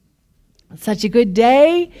Such a good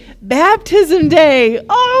day. Baptism day.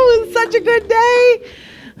 Oh, it's such a good day.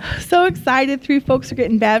 So excited. 3 folks are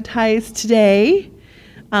getting baptized today.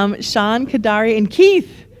 Sean, Kadari, and Keith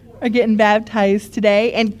are getting baptized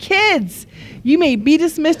today. And kids, you may be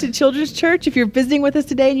dismissed at Children's Church. If you're visiting with us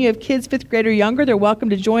today and you have kids 5th grade or younger, they're welcome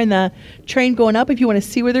to join the train going up. If you want to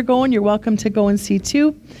see where they're going, you're welcome to go and see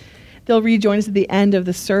too. They'll rejoin us at the end of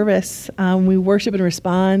the service. We worship and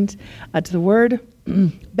respond to the word.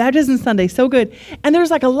 Baptism Sunday, so good. And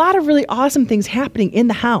there's like a lot of really awesome things happening in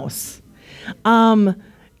the house.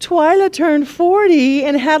 Twyla turned 40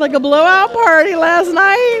 and had like a blowout party last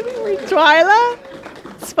night. Twyla,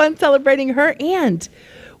 it's fun celebrating her. And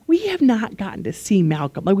we have not gotten to see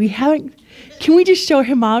Malcolm. Like we haven't. Can we just show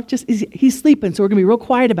him off? He's sleeping, so we're gonna be real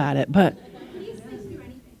quiet about it. But okay,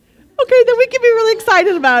 then we can be really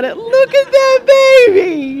excited about it. Look at that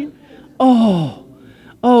baby.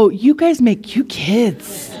 Oh, you guys make cute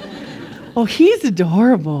kids. Oh, he's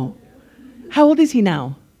adorable. How old is he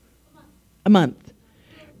now? A month.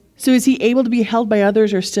 So is he able to be held by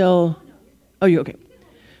others or still? Oh, you okay?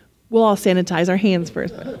 We'll all sanitize our hands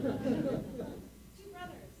first. 2 brothers.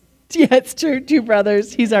 Yeah, it's true. 2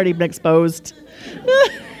 brothers. He's already been exposed.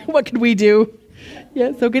 What could we do?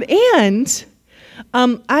 Yeah, so good. And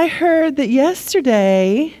I heard that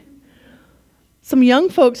yesterday some young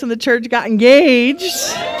folks in the church got engaged.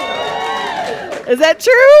 Is that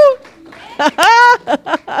true?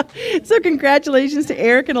 So congratulations to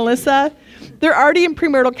Eric and Alyssa. They're already in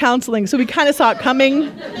premarital counseling, so we kind of saw it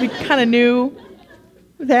coming. We kind of knew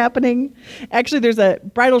it was happening. Actually, there's a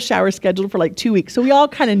bridal shower scheduled for like 2 weeks, so we all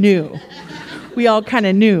kind of knew.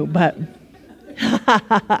 But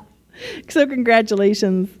so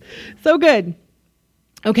congratulations. So good.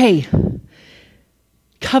 Okay.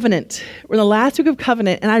 Covenant. We're in the last week of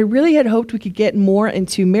covenant, and I really had hoped we could get more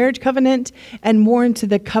into marriage covenant and more into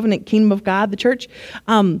the covenant kingdom of God, the church.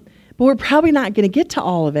 But we're probably not going to get to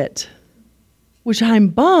all of it, which I'm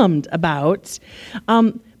bummed about.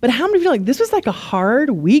 But how many of you feel like this was like a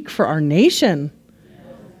hard week for our nation?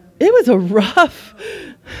 It was a rough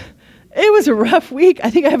week.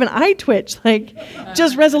 I think I have an eye twitch, like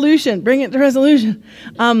just resolution, bring it to resolution.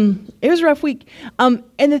 It was a rough week. And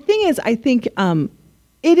the thing is, I think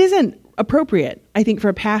it isn't appropriate, I think, for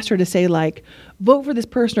a pastor to say like, vote for this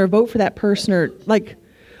person or vote for that person or like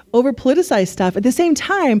over politicize stuff. At the same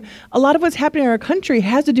time, a lot of what's happening in our country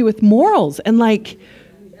has to do with morals and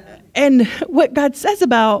and what God says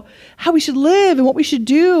about how we should live and what we should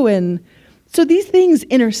do. And so these things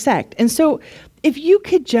intersect. And so if you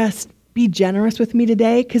could just be generous with me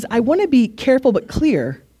today, because I want to be careful but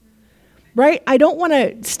clear, right? I don't want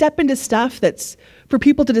to step into stuff that's for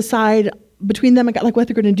people to decide between them and God, like what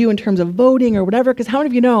they're going to do in terms of voting or whatever, because how many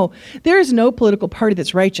of you know there is no political party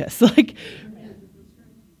that's righteous?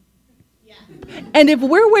 And if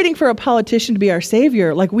we're waiting for a politician to be our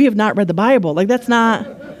savior, like we have not read the Bible, like that's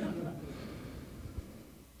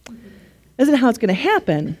isn't how it's going to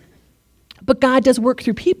happen. But God does work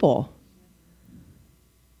through people.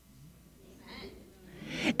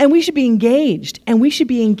 And we should be engaged. And we should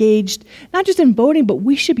be engaged not just in voting, but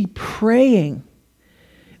we should be praying.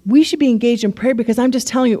 We should be engaged in prayer because I'm just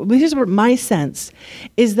telling you, here's what my sense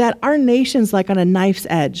is that our nation's like on a knife's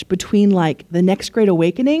edge between like the next great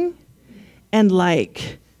awakening and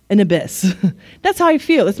like an abyss. That's how I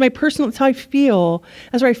feel. That's how I feel.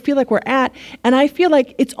 That's where I feel like we're at. And I feel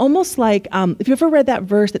like it's almost like, if you ever read that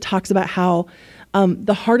verse that talks about how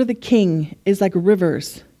the heart of the king is like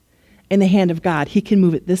rivers in the hand of God. He can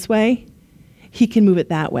move it this way. He can move it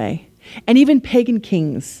that way. And even pagan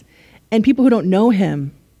kings and people who don't know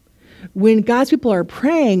him, when God's people are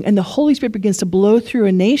praying and the Holy Spirit begins to blow through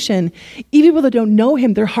a nation, even people that don't know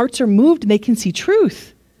him, their hearts are moved and they can see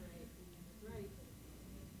truth.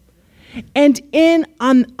 And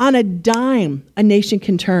on a dime, a nation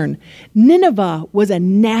can turn. Nineveh was a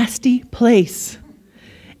nasty place.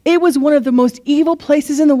 It was one of the most evil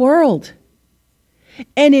places in the world.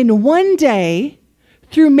 And in one day,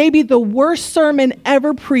 through maybe the worst sermon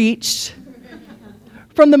ever preached,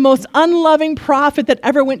 from the most unloving prophet that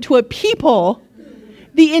ever went to a people,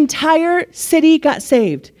 the entire city got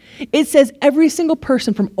saved. It says every single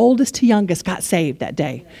person from oldest to youngest got saved that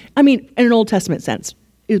day. I mean, in an Old Testament sense.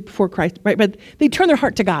 It was before Christ, right? But they turned their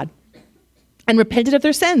heart to God and repented of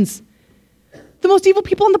their sins. The most evil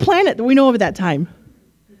people on the planet that we know of at that time.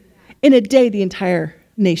 In a day, the entire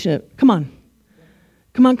nation, come on.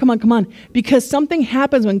 Because something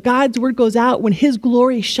happens when God's word goes out, when his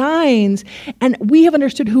glory shines, and we have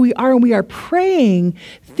understood who we are and we are praying,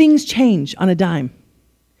 things change on a dime.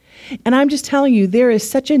 And I'm just telling you, there is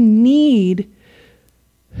such a need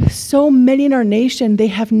So many in our nation, they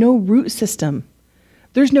have no root system.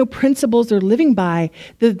 There's no principles they're living by.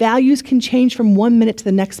 The values can change from 1 minute to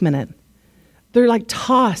the next minute. They're like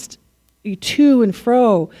tossed to and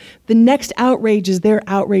fro. The next outrage is their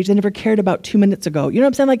outrage they never cared about 2 minutes ago. You know what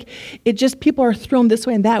I'm saying? Like, it just, people are thrown this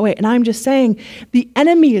way and that way. And I'm just saying, the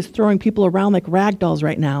enemy is throwing people around like rag dolls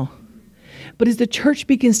right now. But as the church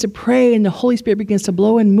begins to pray and the Holy Spirit begins to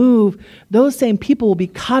blow and move, those same people will be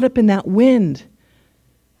caught up in that wind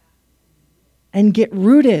and get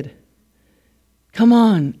rooted. Come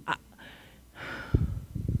on.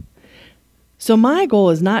 So my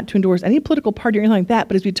goal is not to endorse any political party or anything like that,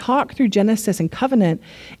 but as we talk through Genesis and covenant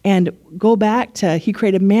and go back to he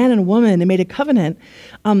created man and woman and made a covenant,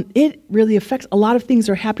 it really affects a lot of things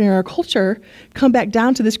that are happening in our culture, come back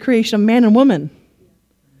down to this creation of man and woman.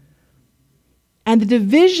 And the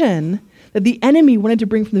division that the enemy wanted to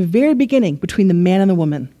bring from the very beginning between the man and the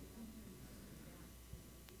woman.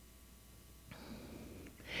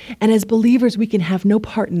 And as believers, we can have no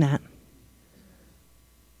part in that.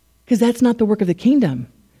 Because that's not the work of the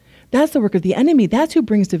kingdom. That's the work of the enemy. That's who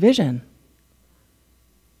brings division.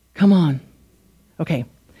 Come on. Okay.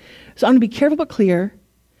 So I'm going to be careful but clear.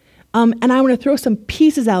 And I want to throw some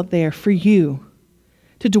pieces out there for you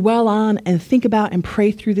to dwell on and think about and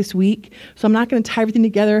pray through this week. So I'm not going to tie everything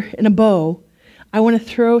together in a bow. I want to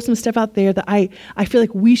throw some stuff out there that I feel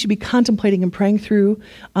like we should be contemplating and praying through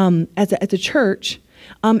as a church.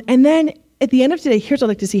 And then at the end of today, here's what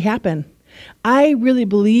I'd like to see happen. I really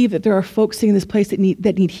believe that there are folks sitting in this place that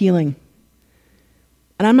need healing.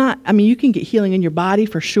 And you can get healing in your body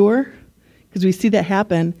for sure, because we see that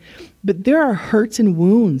happen. But there are hurts and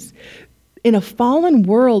wounds. In a fallen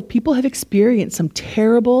world, people have experienced some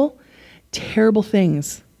terrible, terrible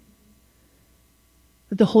things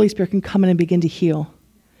that the Holy Spirit can come in and begin to heal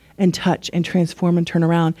and touch and transform and turn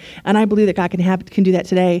around. And I believe that God can do that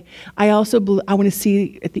today. I also I want to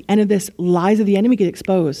see at the end of this, lies of the enemy get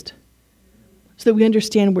exposed so that we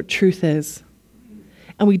understand what truth is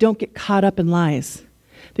and we don't get caught up in lies.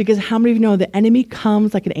 Because how many of you know the enemy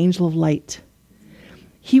comes like an angel of light?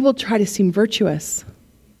 He will try to seem virtuous.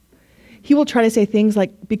 He will try to say things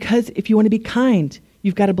like, because if you want to be kind,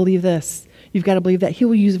 you've got to believe this. You've got to believe that. He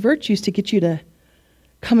will use virtues to get you to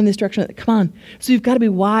come in this direction. Come on. So you've got to be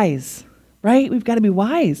wise, right? We've got to be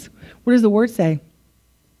wise. What does the word say?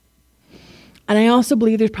 And I also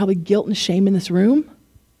believe there's probably guilt and shame in this room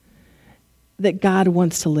that God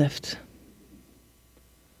wants to lift.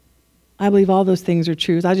 I believe all those things are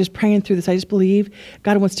true. As I was just praying through this, I just believe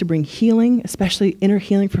God wants to bring healing, especially inner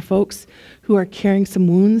healing for folks who are carrying some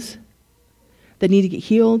wounds that need to get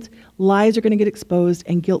healed. Lies are going to get exposed,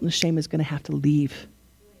 and guilt and shame is going to have to leave.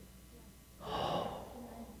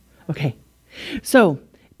 Okay, so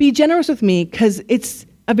be generous with me because it's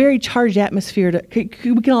a very charged atmosphere. We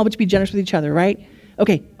can all be generous with each other, right?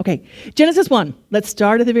 Okay. Genesis 1. Let's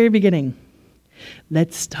start at the very beginning.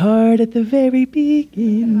 Let's start at the very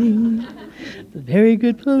beginning. It's a very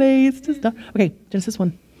good place to start. Okay, Genesis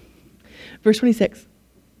 1. Verse 26.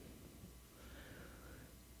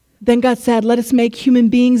 Then God said, let us make human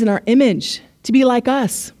beings in our image to be like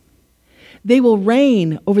us. They will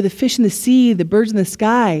reign over the fish in the sea, the birds in the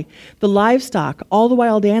sky, the livestock, all the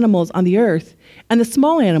wild animals on the earth, and the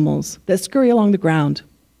small animals that scurry along the ground.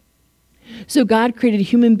 So God created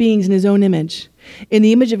human beings in his own image. In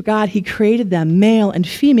the image of God, he created them, male and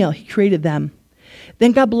female, he created them.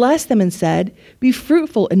 Then God blessed them and said, be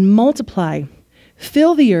fruitful and multiply,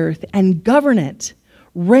 fill the earth and govern it.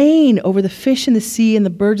 Reign over the fish in the sea and the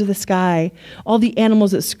birds of the sky, all the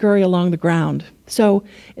animals that scurry along the ground. So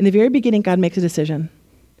in the very beginning, God makes a decision.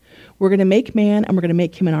 We're going to make man, and we're going to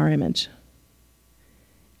make him in our image.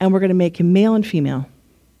 And we're going to make him male and female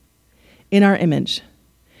in our image.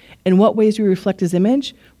 In what ways do we reflect his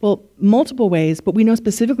image? Well, multiple ways, but we know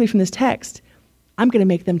specifically from this text, I'm going to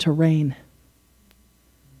make them to reign.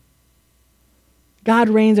 God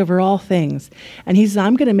reigns over all things. And he says,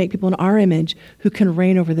 I'm going to make people in our image who can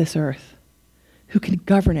reign over this earth, who can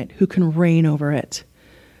govern it, who can reign over it.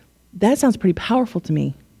 That sounds pretty powerful to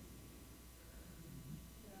me.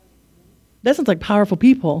 That sounds like powerful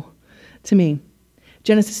people to me.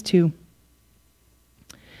 Genesis 2.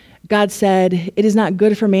 God said, it is not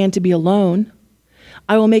good for man to be alone.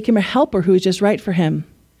 I will make him a helper who is just right for him.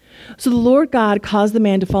 So the Lord God caused the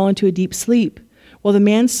man to fall into a deep sleep. While the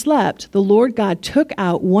man slept, the Lord God took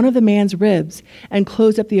out one of the man's ribs and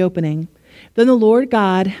closed up the opening. Then the Lord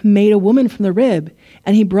God made a woman from the rib,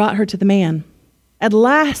 and he brought her to the man. At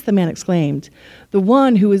last, the man exclaimed, the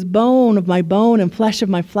one who is bone of my bone and flesh of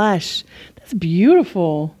my flesh. That's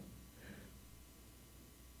beautiful.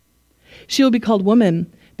 She will be called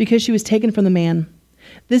woman because she was taken from the man.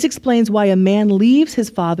 This explains why a man leaves his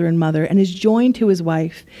father and mother and is joined to his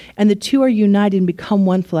wife, and the two are united and become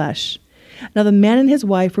one flesh. Now the man and his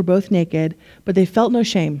wife were both naked, but they felt no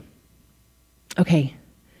shame. Okay,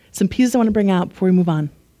 some pieces I want to bring out before we move on.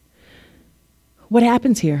 What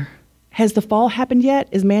happens here? Has the fall happened yet?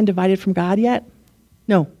 Is man divided from God yet?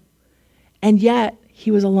 No. And yet,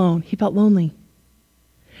 he was alone. He felt lonely.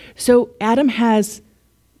 So Adam has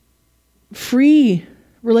free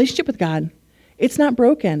relationship with God. It's not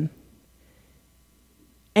broken.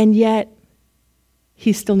 And yet,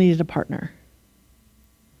 he still needed a partner.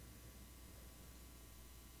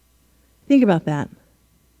 Think about that.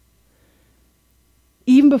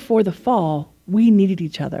 Even before the fall, we needed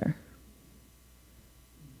each other.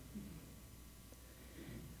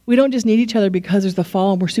 We don't just need each other because there's the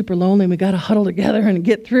fall and we're super lonely and we got to huddle together and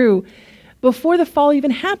get through. Before the fall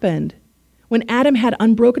even happened, when Adam had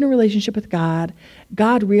unbroken relationship with God,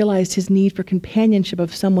 God realized his need for companionship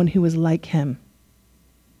of someone who was like him.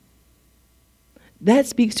 That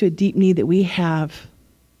speaks to a deep need that we have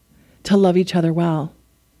to love each other well.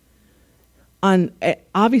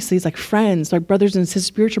 Obviously, it's like friends, like brothers and sisters,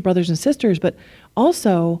 spiritual brothers and sisters, but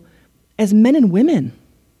also as men and women,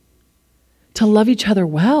 to love each other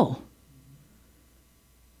well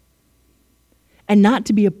and not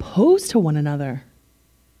to be opposed to one another,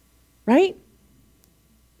 right?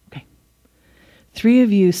 Okay. 3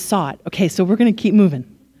 of you saw it. Okay, so we're going to keep moving.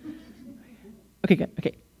 Okay, good.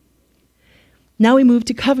 Okay. Now we move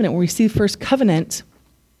to covenant, where we see first covenant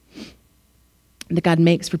that God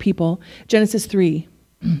makes for people. Genesis 3.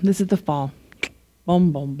 This is the fall.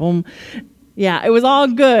 Boom, boom, boom. Yeah, it was all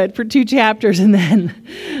good for 2 chapters, and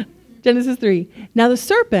then Genesis 3. Now the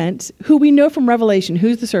serpent, who we know from Revelation,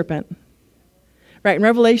 who's the serpent? Right, in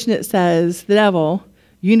Revelation it says, the devil,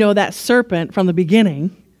 you know that serpent from the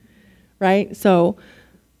beginning, right? So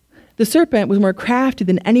the serpent was more crafty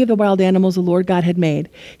than any of the wild animals the Lord God had made.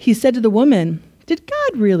 He said to the woman, did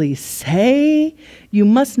God really say you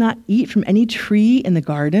must not eat from any tree in the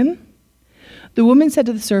garden? The woman said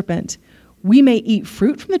to the serpent, we may eat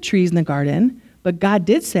fruit from the trees in the garden, but God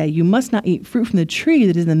did say, you must not eat fruit from the tree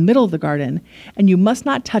that is in the middle of the garden, and you must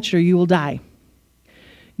not touch it or you will die.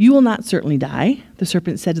 You will not certainly die, the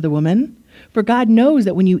serpent said to the woman, for God knows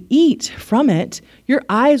that when you eat from it, your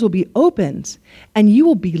eyes will be opened, and you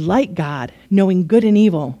will be like God, knowing good and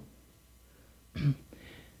evil.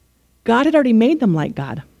 God had already made them like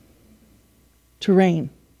God, to reign.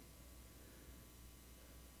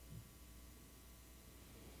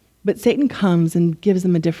 But Satan comes and gives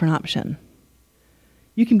them a different option.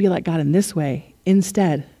 You can be like God in this way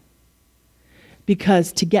instead.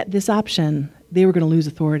 Because to get this option, they were going to lose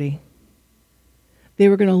authority. They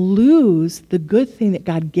were going to lose the good thing that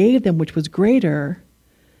God gave them, which was greater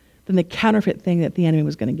than the counterfeit thing that the enemy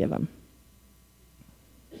was going to give them.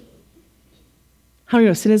 How do you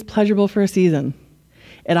know sin is pleasurable for a season?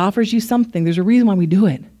 It offers you something. There's a reason why we do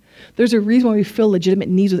it. There's a reason why we fill legitimate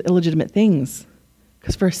needs with illegitimate things.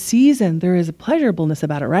 Because for a season, there is a pleasurableness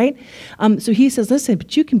about it, right? So he says, listen,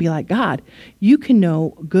 but you can be like God. You can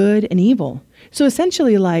know good and evil. So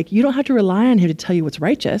essentially, like, you don't have to rely on him to tell you what's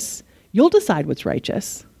righteous. You'll decide what's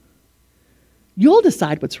righteous. You'll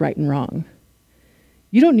decide what's right and wrong.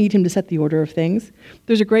 You don't need him to set the order of things.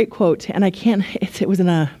 There's a great quote, and it was in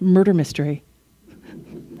a murder mystery.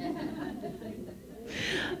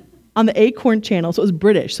 On the Acorn channel, so it was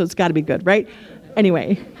British, so it's got to be good, right?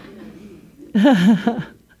 Anyway.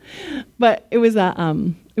 But it was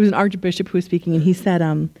an archbishop who was speaking, and he said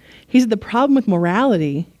the problem with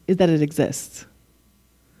morality is that it exists.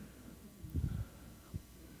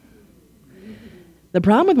 The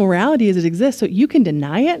problem with morality is it exists, so you can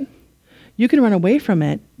deny it, you can run away from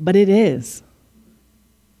it, but it is.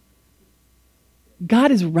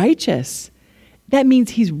 God is righteous. That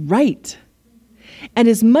means he's right. And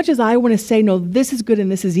as much as I want to say, no, this is good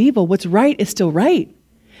and this is evil, what's right is still right.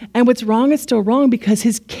 And what's wrong is still wrong because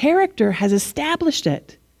his character has established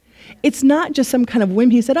it. It's not just some kind of whim.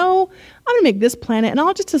 He said, oh, I'm going to make this planet and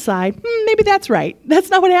I'll just decide, maybe that's right. That's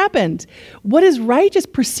not what happened. What is righteous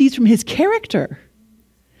proceeds from his character.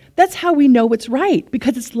 That's how we know what's right,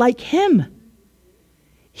 because it's like him.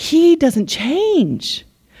 He doesn't change.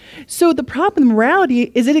 So the problem with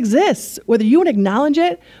morality is it exists. Whether you want to acknowledge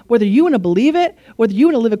it, whether you want to believe it, whether you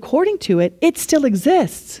want to live according to it, it still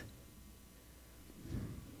exists.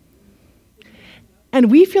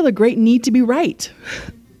 And we feel a great need to be right.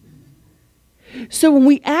 So when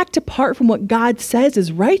we act apart from what God says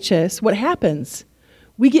is righteous, what happens?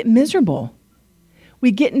 We get miserable.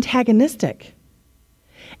 We get antagonistic.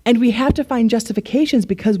 And we have to find justifications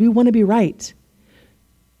because we want to be right.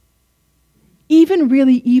 Even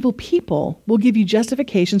really evil people will give you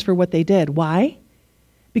justifications for what they did. Why?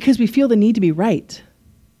 Because we feel the need to be right.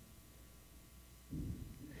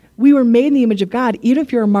 We were made in the image of God. Even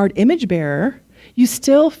if you're a marred image bearer, you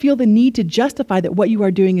still feel the need to justify that what you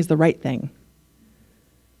are doing is the right thing.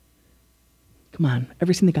 Come on,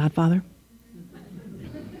 ever seen The Godfather?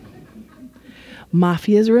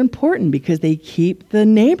 Mafias are important because they keep the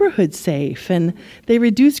neighborhood safe and they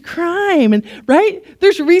reduce crime. And right?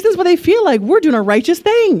 There's reasons why they feel like we're doing a righteous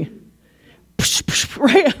thing.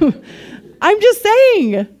 Right? I'm just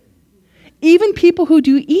saying. Even people who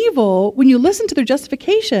do evil, when you listen to their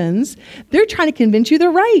justifications, they're trying to convince you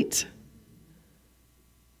they're right.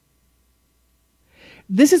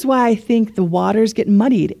 This is why I think the waters get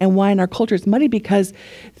muddied and why in our culture it's muddied, because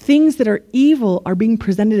things that are evil are being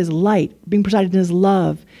presented as light, being presented as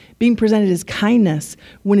love, being presented as kindness,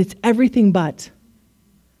 when it's everything but.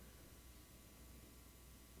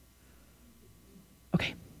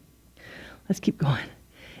 Okay, let's keep going.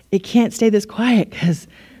 It can't stay this quiet because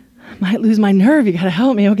I might lose my nerve. You got to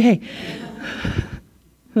help me, okay?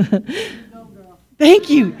 Thank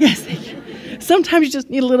you. Yes, thank you. Sometimes you just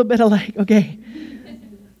need a little bit of like, okay.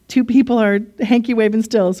 2 people are hanky waving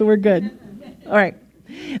still, so we're good. All right.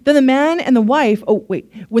 Then the man and the wife,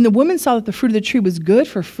 when the woman saw that the fruit of the tree was good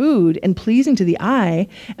for food and pleasing to the eye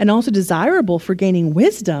and also desirable for gaining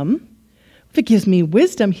wisdom, if it gives me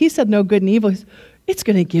wisdom, he said no good and evil, it's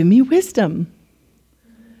going to give me wisdom.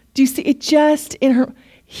 Do you see, it just in her,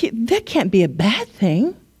 that can't be a bad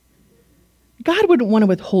thing. God wouldn't want to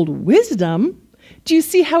withhold wisdom. Do you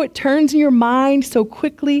see how it turns in your mind so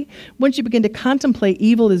quickly once you begin to contemplate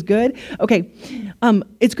evil is good? Okay,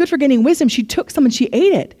 it's good for gaining wisdom. She took some and she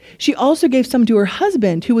ate it. She also gave some to her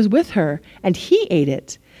husband who was with her, and he ate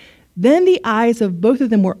it. Then the eyes of both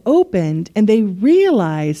of them were opened, and they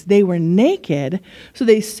realized they were naked, so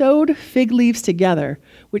they sewed fig leaves together,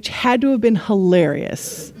 which had to have been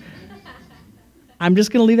hilarious. I'm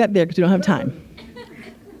just going to leave that there because we don't have time.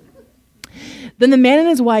 Then the man and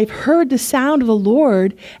his wife heard the sound of the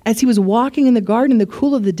Lord as he was walking in the garden in the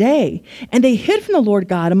cool of the day, and they hid from the Lord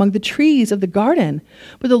God among the trees of the garden.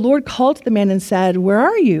 But the Lord called to the man and said, "Where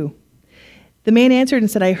are you?" The man answered and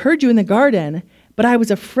said, "I heard you in the garden, but I was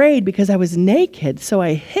afraid because I was naked, so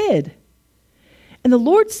I hid." And the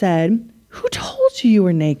Lord said, "Who told you you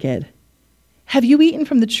were naked? Have you eaten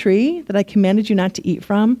from the tree that I commanded you not to eat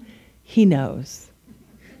from?" He knows.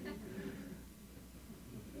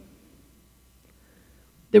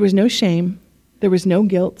 There was no shame, there was no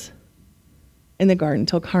guilt in the garden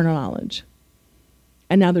until carnal knowledge.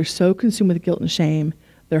 And now they're so consumed with guilt and shame,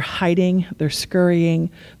 they're hiding, they're scurrying,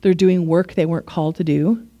 they're doing work they weren't called to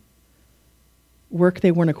do, work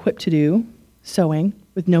they weren't equipped to do, sewing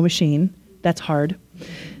with no machine. That's hard.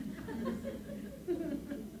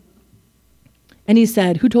 And he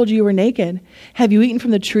said, "Who told you you were naked? Have you eaten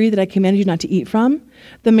from the tree that I commanded you not to eat from?"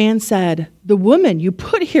 The man said, "The woman you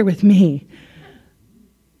put here with me,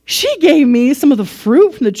 she gave me some of the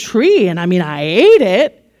fruit from the tree, and I ate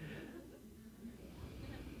it."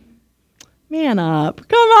 Man up.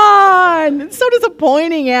 Come on. It's so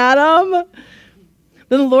disappointing, Adam.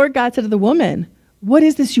 Then the Lord God said to the woman, "What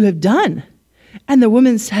is this you have done?" And the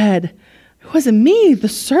woman said, "It wasn't me. The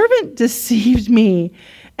servant deceived me,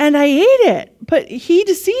 and I ate it. But he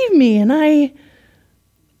deceived me, and I..."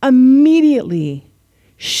 Immediately,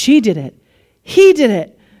 she did it. He did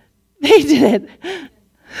it. They did it.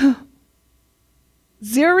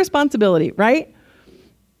 Zero responsibility, right?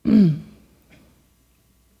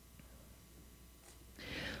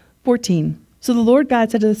 14. So the Lord God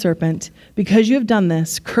said to the serpent, "Because you have done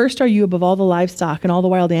this, cursed are you above all the livestock and all the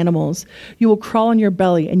wild animals. You will crawl on your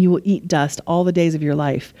belly and you will eat dust all the days of your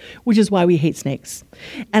life," which is why we hate snakes.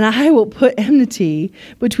 "And I will put enmity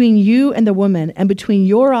between you and the woman, and between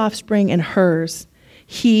your offspring and hers."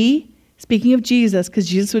 He, speaking of Jesus, because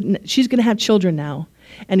she's going to have children now,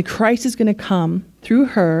 and Christ is going to come through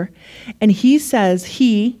her. And he says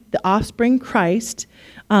he, the offspring, Christ,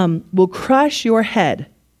 will crush your head,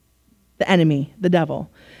 the enemy, the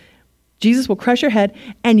devil. Jesus will crush your head,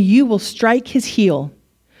 and you will strike his heel.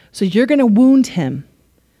 So you're going to wound him,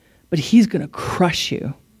 but he's going to crush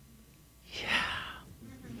you. Yeah.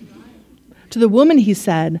 To the woman he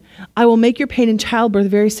said, "I will make your pain in childbirth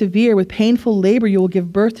very severe. With painful labor you will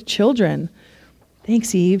give birth to children."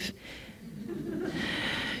 Thanks, Eve.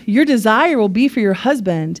 "Your desire will be for your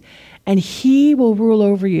husband, and he will rule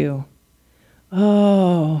over you."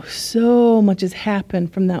 Oh, so much has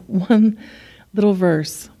happened from that one little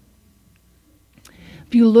verse.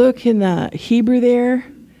 If you look in the Hebrew there,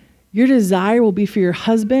 your desire will be for your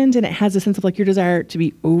husband, and it has a sense of like your desire to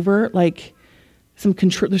be over, like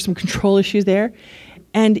There's some control issues there.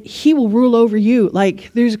 And he will rule over you.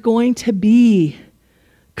 Like, there's going to be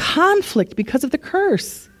conflict because of the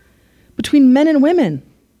curse between men and women.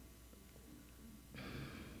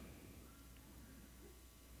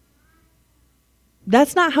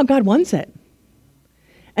 That's not how God wants it.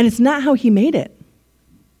 And it's not how he made it.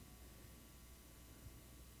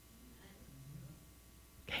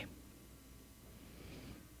 Okay.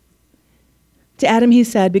 To Adam he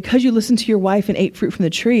said, because you listened to your wife and ate fruit from the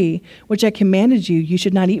tree, which I commanded you, you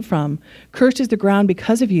should not eat from. Cursed is the ground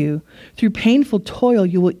because of you. Through painful toil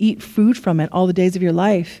you will eat food from it all the days of your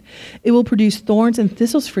life. It will produce thorns and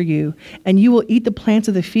thistles for you, and you will eat the plants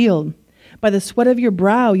of the field. By the sweat of your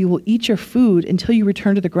brow you will eat your food until you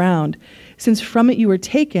return to the ground, since from it you were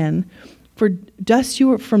taken, from dust you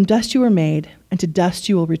were made, and to dust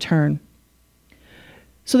you will return.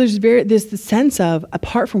 So there's the sense of,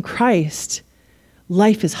 apart from Christ,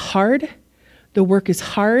 life is hard, the work is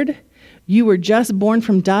hard, you were just born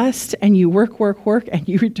from dust, and you work, and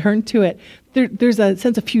you return to it. There's a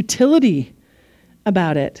sense of futility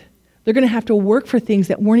about it. They're going to have to work for things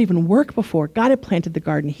that weren't even work before. God had planted the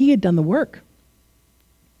garden. He had done the work.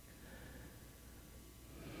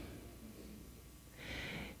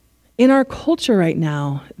 In our culture right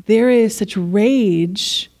now, there is such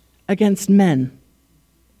rage against men,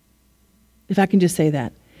 if I can just say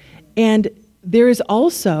that. And there is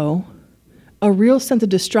also a real sense of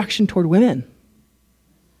destruction toward women.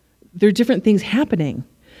 There are different things happening,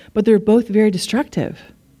 but they're both very destructive.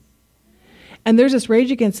 And there's this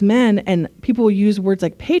rage against men, and people will use words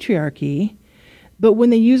like patriarchy, but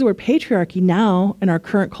when they use the word patriarchy now in our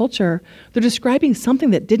current culture, they're describing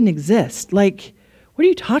something that didn't exist. Like, what are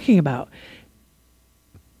you talking about?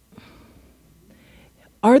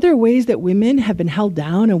 Are there ways that women have been held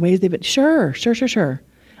down and ways they've been, sure.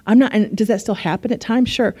 I'm not, and does that still happen at times?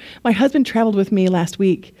 Sure. My husband traveled with me last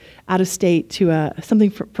week out of state to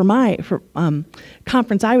something for my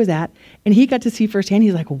conference I was at, and he got to see firsthand.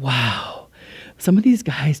 He's like, wow. Some of these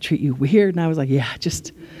guys treat you weird. And I was like, yeah,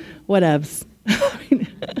 just whatevs.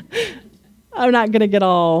 I'm not going to get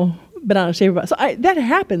all bent out of shape about it. So that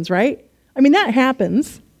happens, right? I mean, that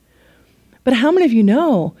happens. But how many of you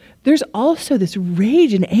know there's also this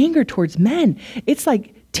rage and anger towards men? It's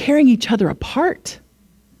like tearing each other apart.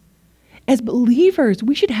 As believers,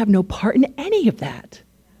 we should have no part in any of that.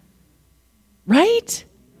 Right?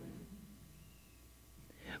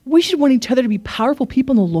 We should want each other to be powerful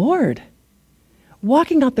people in the Lord.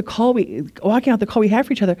 Walking out the call we have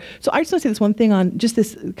for each other. So I just want to say this one thing on just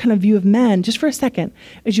this kind of view of men, just for a second,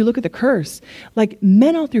 as you look at the curse. Like,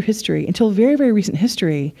 men all through history, until very, very recent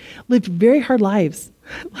history, lived very hard lives,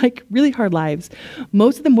 like really hard lives.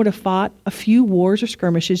 Most of them would have fought a few wars or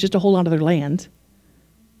skirmishes just to hold on to their land.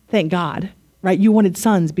 Thank God, right? You wanted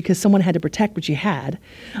sons because someone had to protect what you had.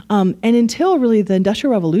 And until really the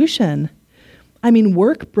Industrial Revolution, I mean,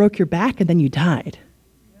 work broke your back and then you died.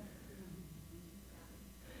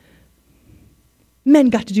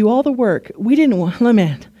 Men got to do all the work. We didn't want,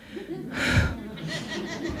 man.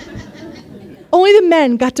 Only the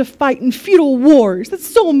men got to fight in feudal wars. That's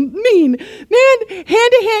so mean. Man,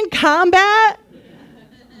 hand-to-hand combat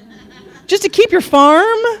just to keep your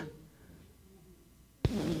farm.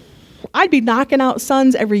 I'd be knocking out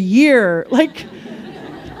sons every year. Like,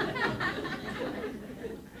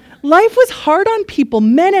 life was hard on people,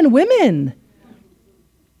 men and women.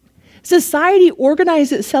 Society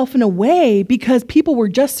organized itself in a way because people were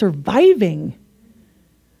just surviving.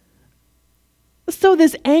 So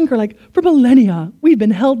this anger, like, for millennia, we've been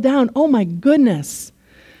held down. Oh my goodness.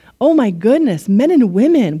 Men and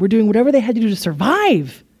women were doing whatever they had to do to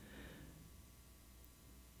survive.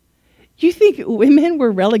 You think women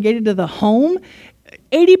were relegated to the home?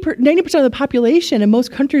 90% of the population in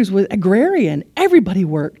most countries was agrarian. Everybody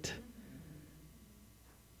worked.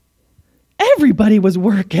 Everybody was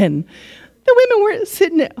working. The women weren't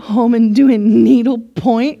sitting at home and doing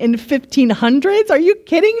needlepoint in 1500s. Are you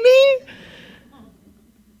kidding me?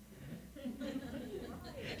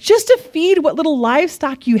 Just to feed what little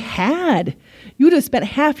livestock you had, you would have spent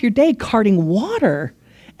half your day carting water.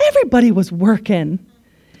 Everybody was working.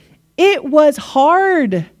 It was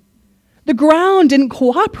hard. The ground didn't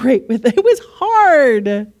cooperate with it. It was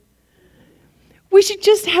hard. We should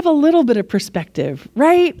just have a little bit of perspective,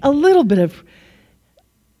 right? A little bit of...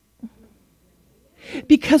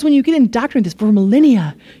 Because when you get indoctrinated for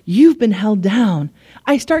millennia, you've been held down.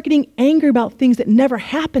 I start getting angry about things that never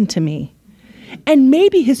happened to me. And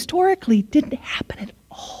maybe historically didn't happen at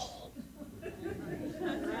all.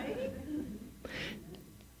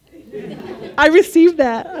 I received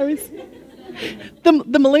that.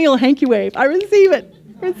 The millennial hanky wave. I receive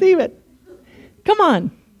it. Come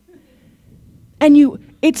on. And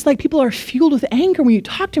it's like people are fueled with anger when you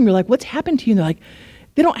talk to them. You're like, what's happened to you? And they're like,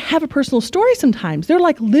 they don't have a personal story sometimes. They're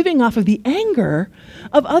like living off of the anger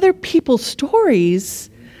of other people's stories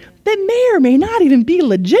that may or may not even be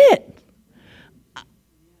legit.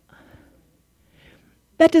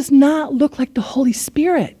 That does not look like the Holy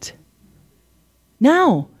Spirit.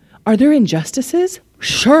 Now, are there injustices?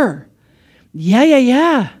 Sure.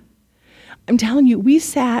 Yeah. I'm telling you,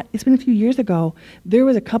 it's been a few years ago, there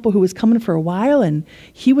was a couple who was coming for a while, and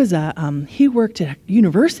he worked at a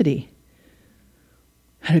university,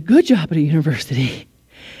 had a good job at a university.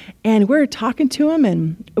 And we were talking to him,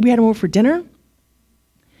 and we had him over for dinner,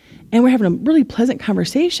 and we're having a really pleasant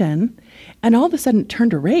conversation, and all of a sudden it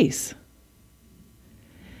turned to race.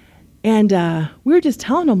 And we were just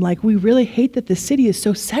telling him, like, we really hate that the city is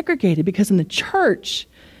so segregated, because in the church,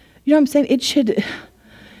 you know what I'm saying? It should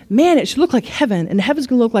look like heaven, and heaven's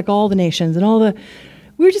going to look like all the nations and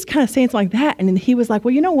we were just kind of saying something like that. And then he was like,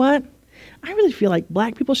 well, you know what? I really feel like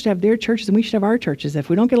black people should have their churches and we should have our churches. If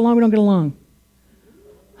we don't get along, we don't get along.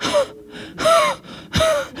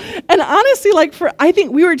 And honestly, I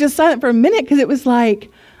think we were just silent for a minute, because it was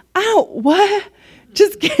like, ow, what?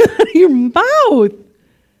 Just get it out of your mouth.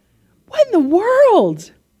 What in the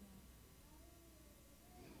world?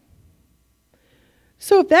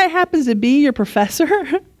 So if that happens to be your professor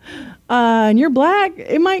and you're black,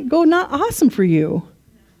 it might go not awesome for you.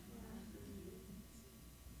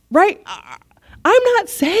 Right? I'm not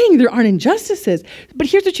saying there aren't injustices, but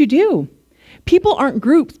here's what you do. People aren't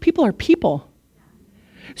groups. People are people.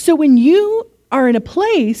 So when you are in a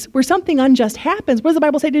place where something unjust happens, what does the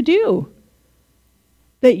Bible say to do?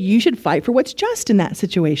 That you should fight for what's just in that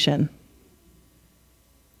situation.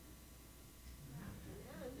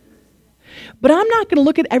 But I'm not going to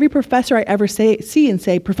look at every professor I ever see and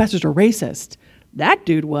say, professors are racist. That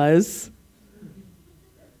dude was.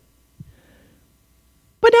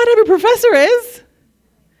 But not every professor is.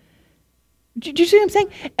 Do you see what I'm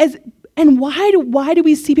saying? And why do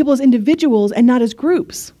we see people as individuals and not as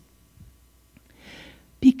groups?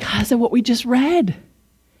 Because of what we just read.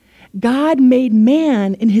 God made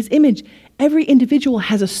man in his image. Every individual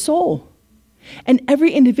has a soul. And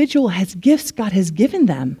every individual has gifts God has given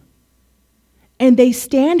them. And they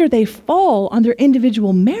stand or they fall on their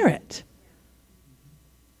individual merit.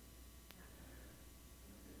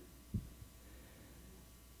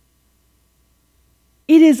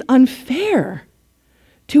 It is unfair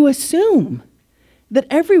to assume that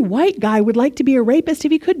every white guy would like to be a rapist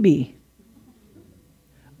if he could be.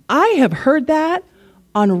 I have heard that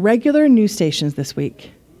on regular news stations this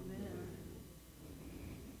week.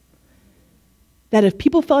 That if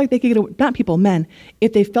people felt like they could get, not people, men,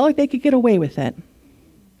 if they felt like they could get away with it,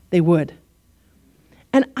 they would.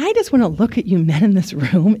 And I just want to look at you men in this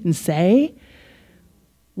room and say,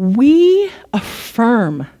 we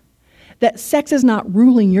affirm that sex is not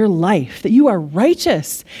ruling your life, that you are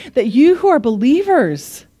righteous, that you who are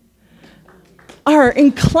believers are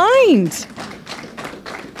inclined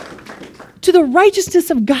to the righteousness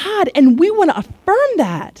of God, and we want to affirm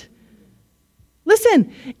that.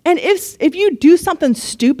 Listen, and if you do something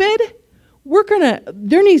stupid,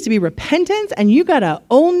 there needs to be repentance, and you got to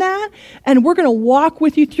own that, and we're going to walk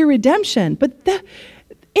with you through redemption. But the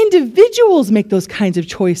individuals make those kinds of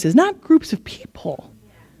choices, not groups of people.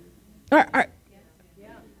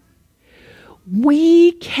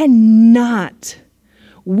 We cannot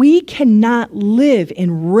live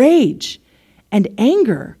in rage and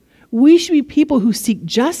anger. We should be people who seek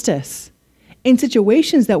justice in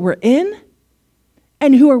situations that we're in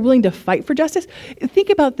and who are willing to fight for justice. Think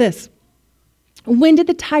about this. When did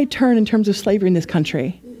the tide turn in terms of slavery in this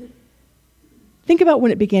country? Think about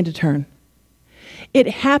when it began to turn. It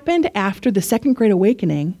happened after the Second Great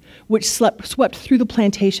Awakening, which swept through the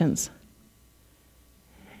plantations.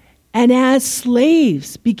 And as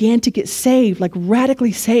slaves began to get saved, like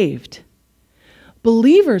radically saved,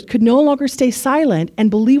 believers could no longer stay silent and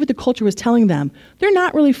believe what the culture was telling them. They're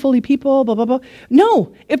not really fully people, blah, blah, blah.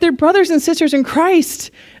 No, if they're brothers and sisters in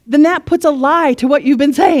Christ, then that puts a lie to what you've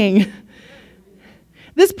been saying.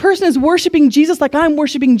 This person is worshiping Jesus like I'm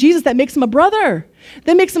worshiping Jesus. That makes him a brother.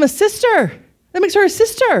 That makes him a sister. That makes her a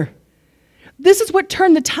sister. This is what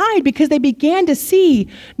turned the tide, because they began to see,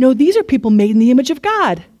 no, these are people made in the image of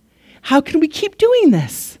God. How can we keep doing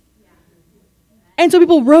this? And so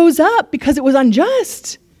people rose up because it was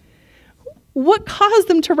unjust. What caused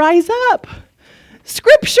them to rise up?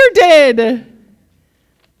 Scripture did.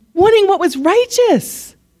 Wanting what was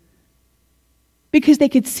righteous. Because they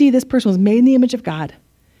could see this person was made in the image of God.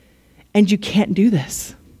 And you can't do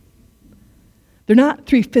this. They're not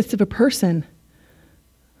 3/5 of a person.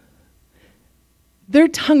 Their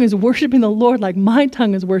tongue is worshiping the Lord like my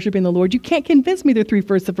tongue is worshiping the Lord. You can't convince me they're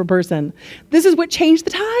three-fourths of a person. This is what changed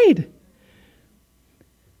the tide.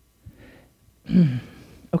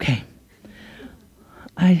 Okay.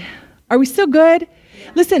 Are we still good?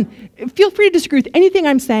 Listen, feel free to disagree with anything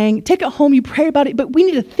I'm saying. Take it home, you pray about it, but we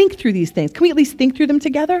need to think through these things. Can we at least think through them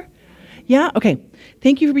together? Yeah? Okay.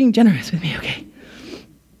 Thank you for being generous with me. Okay.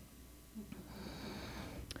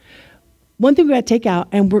 One thing we got to take out,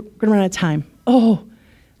 and we're going to run out of time. Oh,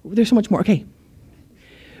 there's so much more. Okay.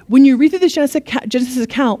 When you read through this Genesis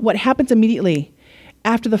account, what happens immediately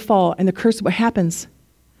after the fall and the curse, what happens?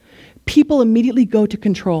 People immediately go to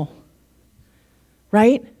control.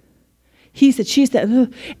 Right? He said, she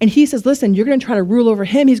said, and he says, listen, you're going to try to rule over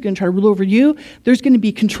him. He's going to try to rule over you. There's going to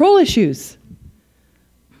be control issues.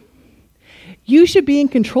 You should be in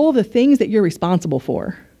control of the things that you're responsible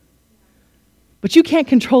for. But you can't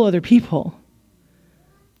control other people.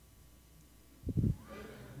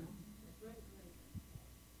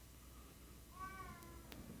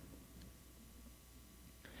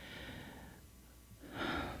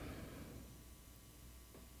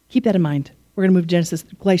 Keep that in mind. We're going to move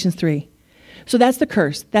to Galatians 3. So that's the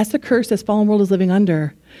curse. That's the curse this fallen world is living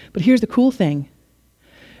under. But here's the cool thing.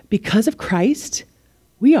 Because of Christ,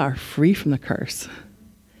 we are free from the curse.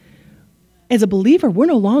 As a believer, we're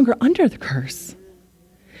no longer under the curse.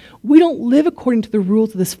 We don't live according to the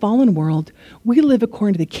rules of this fallen world. We live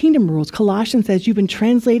according to the kingdom rules. Colossians says you've been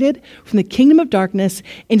translated from the kingdom of darkness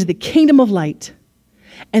into the kingdom of light.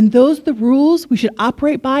 And those are the rules we should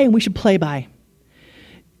operate by and we should play by.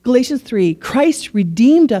 Galatians 3, Christ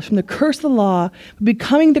redeemed us from the curse of the law,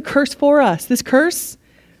 becoming the curse for us. This curse,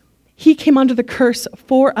 he came under the curse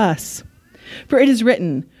for us. For it is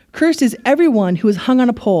written, cursed is everyone who is hung on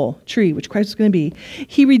a tree, which Christ was going to be.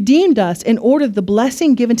 He redeemed us in order that the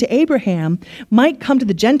blessing given to Abraham might come to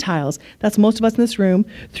the Gentiles, that's most of us in this room,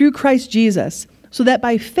 through Christ Jesus, so that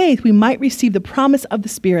by faith we might receive the promise of the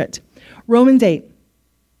Spirit. Romans 8.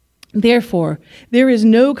 Therefore, there is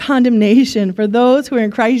no condemnation for those who are in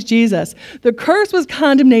Christ Jesus. The curse was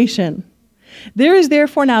condemnation. There is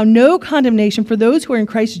therefore now no condemnation for those who are in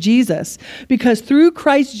Christ Jesus, because through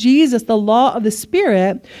Christ Jesus, the law of the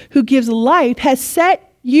Spirit who gives life has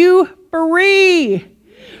set you free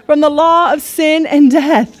from the law of sin and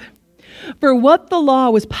death. For what the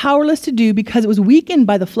law was powerless to do because it was weakened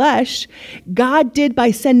by the flesh, God did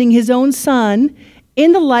by sending his own Son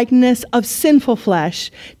in the likeness of sinful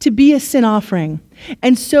flesh to be a sin offering.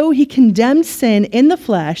 And so he condemned sin in the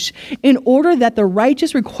flesh in order that the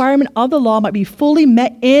righteous requirement of the law might be fully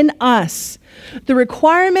met in us. The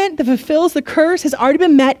requirement that fulfills the curse has already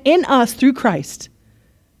been met in us through Christ.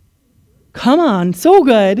 Come on, so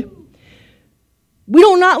good. We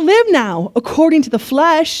do not live now according to the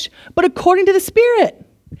flesh, but according to the Spirit.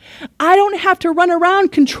 I don't have to run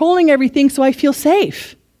around controlling everything so I feel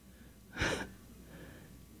safe.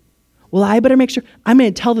 Well, I better make sure I'm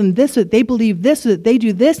going to tell them this so that they believe this so that they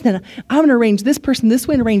do this. Then I'm going to arrange this person this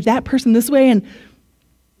way and arrange that person this way. And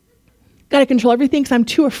got to control everything because I'm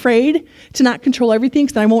too afraid to not control everything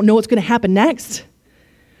because I won't know what's going to happen next.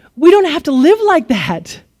 We don't have to live like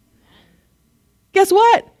that. Guess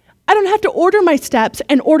what? I don't have to order my steps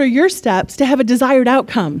and order your steps to have a desired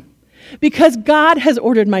outcome because God has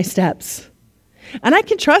ordered my steps. And I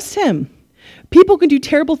can trust him. People can do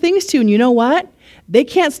terrible things too. And you know what? They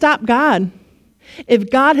can't stop God. If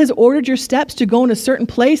God has ordered your steps to go in a certain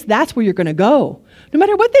place, that's where you're going to go, no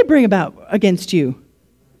matter what they bring about against you.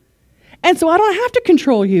 And so I don't have to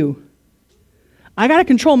control you. I got to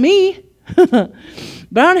control me, but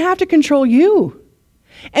I don't have to control you.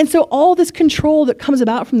 And so all this control that comes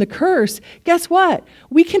about from the curse, guess what?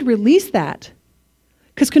 We can release that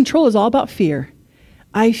because control is all about fear.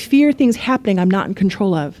 I fear things happening I'm not in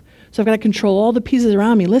control of. So I've got to control all the pieces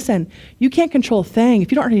around me. Listen, you can't control a thing. If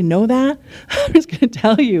you don't already know that, I'm just going to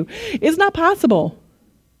tell you, it's not possible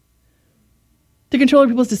to control other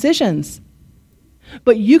people's decisions.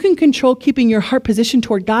 But you can control keeping your heart positioned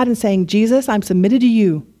toward God and saying, Jesus, I'm submitted to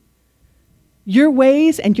you. Your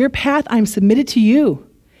ways and your path, I'm submitted to you.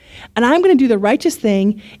 And I'm going to do the righteous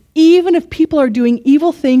thing, even if people are doing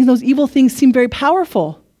evil things, and those evil things seem very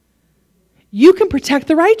powerful. You can protect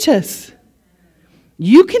the righteous.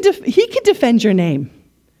 He can defend your name.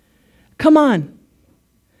 Come on.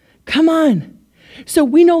 Come on. So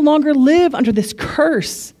we no longer live under this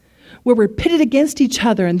curse where we're pitted against each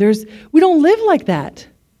other and we don't live like that.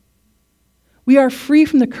 We are free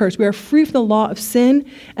from the curse. We are free from the law of sin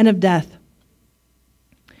and of death.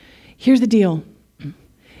 Here's the deal.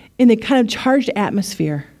 In the kind of charged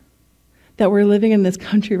atmosphere that we're living in this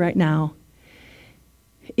country right now,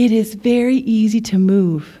 it is very easy to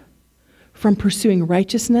move from pursuing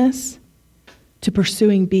righteousness to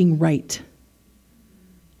pursuing being right.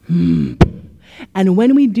 And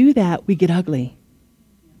when we do that, we get ugly.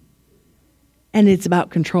 And it's about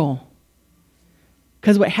control.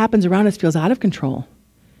 Because what happens around us feels out of control.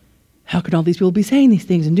 How can all these people be saying these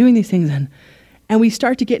things and doing these things? And we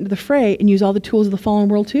start to get into the fray and use all the tools of the fallen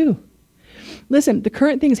world too. Listen, the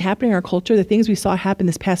current things happening in our culture, the things we saw happen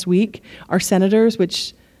this past week, our senators,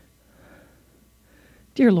 which,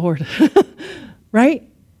 dear Lord, right?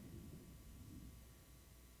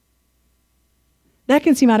 That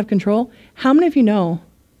can seem out of control. How many of you know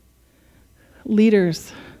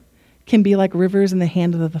leaders can be like rivers in the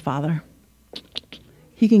hand of the Father?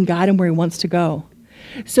 He can guide them where he wants to go.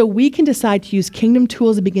 So we can decide to use kingdom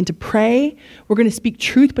tools and begin to pray. We're going to speak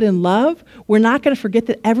truth, but in love. We're not going to forget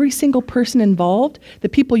that every single person involved, the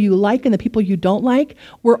people you like and the people you don't like,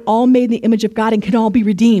 we're all made in the image of God and can all be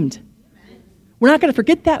redeemed. Amen. We're not going to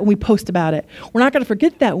forget that when we post about it. We're not going to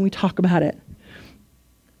forget that when we talk about it.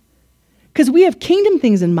 Because we have kingdom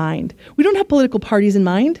things in mind. We don't have political parties in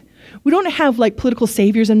mind. We don't have like political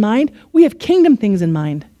saviors in mind. We have kingdom things in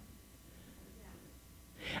mind.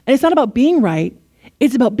 And it's not about being right.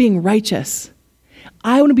 It's about being righteous.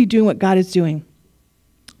 I want to be doing what God is doing.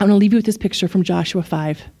 I'm going to leave you with this picture from Joshua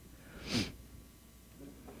 5.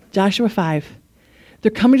 Joshua 5. They're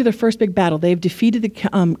coming to their first big battle. They've defeated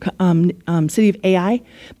the city of Ai,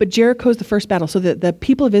 but Jericho's the first battle. So the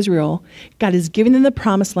people of Israel, God is giving them the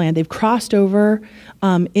promised land. They've crossed over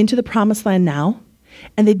into the promised land now,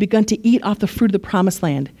 and they've begun to eat off the fruit of the promised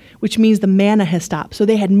land, which means the manna has stopped. So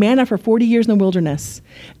they had manna for 40 years in the wilderness.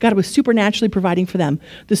 God was supernaturally providing for them.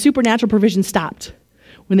 The supernatural provision stopped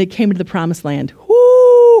when they came to the promised land.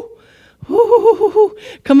 Woo! Woo!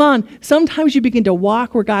 Come on. Sometimes you begin to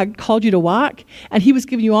walk where God called you to walk, and he was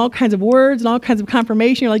giving you all kinds of words and all kinds of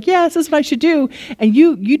confirmation. You're like, yes, this is what I should do. And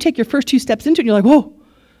you take your first 2 steps into it, and you're like, whoa,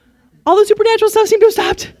 all the supernatural stuff seemed to have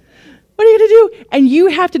stopped. What are you going to do? And you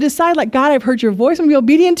have to decide, like, God, I've heard your voice. I'm going to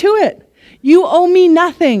be obedient to it. You owe me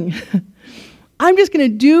nothing. I'm just going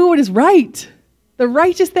to do what is right. The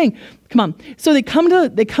righteous thing. Come on. So they come into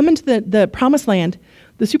the promised land.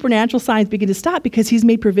 The supernatural signs begin to stop because he's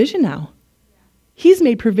made provision now. He's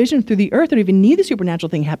made provision through the earth. They don't even need the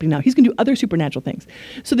supernatural thing happening now. He's going to do other supernatural things.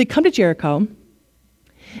 So they come to Jericho,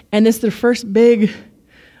 and this is their first big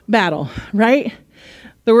battle, right?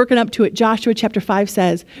 They're working up to it. Joshua chapter 5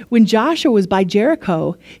 says, when Joshua was by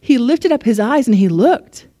Jericho, he lifted up his eyes and he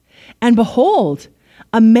looked. And behold,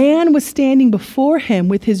 a man was standing before him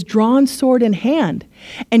with his drawn sword in hand.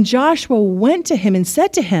 And Joshua went to him and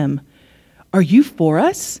said to him, are you for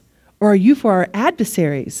us, or are you for our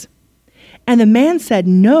adversaries? And the man said,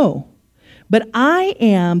 no, but I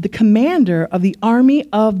am the commander of the army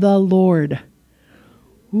of the Lord.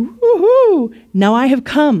 Woo-hoo-hoo. Now I have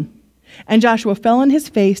come. And Joshua fell on his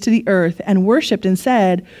face to the earth and worshipped and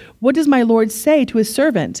said, what does my Lord say to his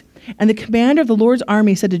servant? And the commander of the Lord's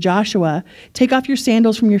army said to Joshua, take off your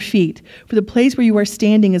sandals from your feet, for the place where you are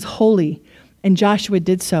standing is holy. And Joshua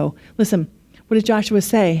did so. Listen, what did Joshua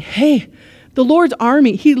say? Hey, the Lord's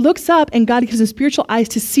army. He looks up and God gives him spiritual eyes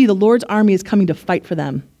to see the Lord's army is coming to fight for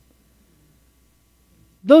them.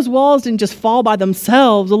 Those walls didn't just fall by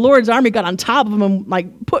themselves. The Lord's army got on top of them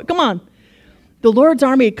and come on. The Lord's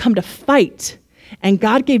army had come to fight, and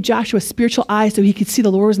God gave Joshua spiritual eyes so he could see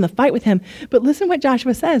the Lord was in the fight with him. But listen what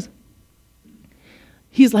Joshua says.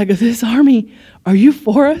 He's like, this army, are you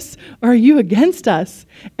for us or are you against us?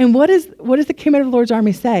 And what does the commander of the Lord's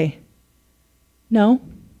army say? No.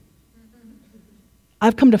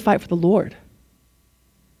 I've come to fight for the Lord.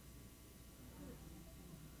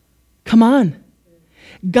 Come on.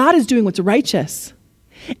 God is doing what's righteous.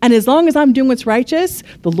 And as long as I'm doing what's righteous,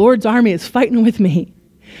 the Lord's army is fighting with me.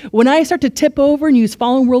 When I start to tip over and use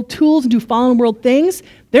fallen world tools and do fallen world things,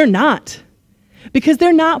 they're not. Because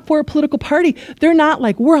they're not for a political party. They're not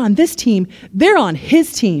like, we're on this team. They're on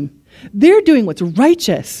his team. They're doing what's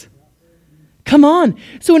righteous. Come on.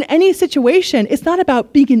 So in any situation, it's not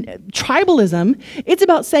about being in tribalism. It's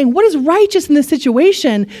about saying, what is righteous in this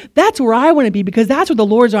situation? That's where I want to be, because that's where the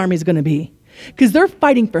Lord's army is going to be. Because they're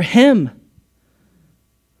fighting for him.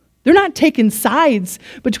 They're not taking sides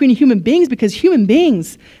between human beings, because human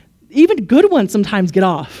beings, even good ones, sometimes get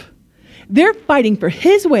off. They're fighting for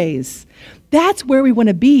his ways. That's where we want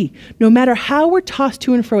to be, no matter how we're tossed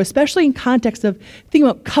to and fro, especially in context of thinking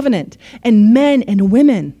about covenant and men and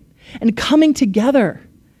women and coming together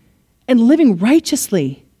and living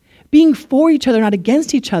righteously, being for each other, not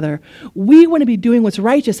against each other. We want to be doing what's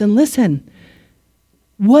righteous. And listen,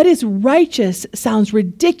 what is righteous sounds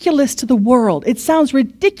ridiculous to the world. It sounds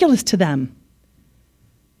ridiculous to them.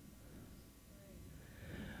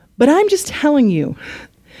 But I'm just telling you,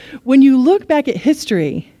 when you look back at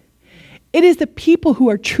history, it is the people who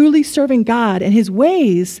are truly serving God and his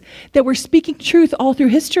ways that were speaking truth all through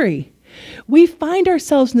history. We find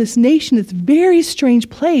ourselves in this nation, this very strange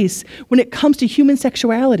place when it comes to human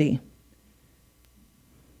sexuality.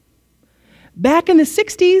 Back in the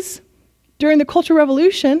 60s, during the Cultural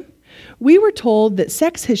Revolution, we were told that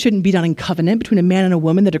sex shouldn't be done in covenant between a man and a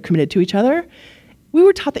woman that are committed to each other. We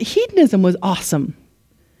were taught that hedonism was awesome,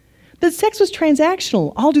 that sex was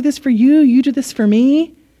transactional. I'll do this for you, you do this for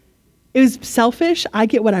me. It was selfish. I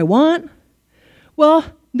get what I want. Well,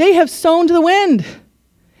 they have sown to the wind,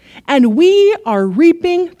 and we are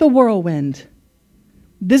reaping the whirlwind.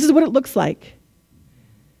 This is what it looks like.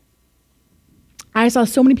 I saw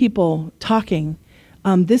so many people talking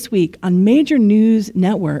this week on major news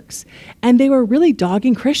networks, and they were really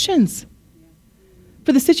dogging Christians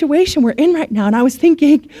for the situation we're in right now. And I was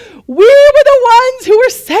thinking, we were the ones who were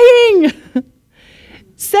saying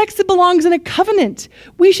sex that belongs in a covenant.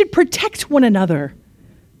 We should protect one another.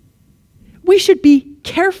 We should be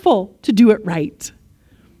careful to do it right.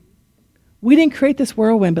 We didn't create this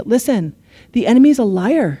whirlwind, but listen, the enemy's a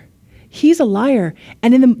liar. He's a liar.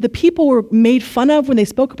 And then the people were made fun of when they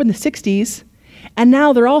spoke up in the 60s, and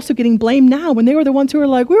now they're also getting blamed now when they were the ones who were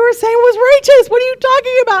like, we were saying it was righteous. What are you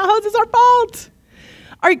talking about? How is this our fault?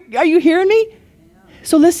 Are you hearing me?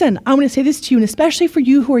 So listen, I want to say this to you, and especially for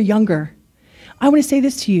you who are younger, I want to say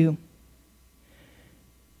this to you.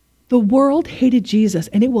 The world hated Jesus,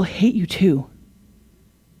 and it will hate you too.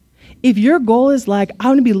 If your goal is like, I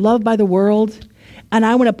want to be loved by the world, and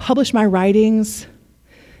I want to publish my writings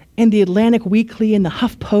in the Atlantic Weekly and the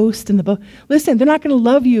HuffPost and the book, listen, they're not going to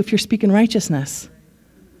love you if you're speaking righteousness.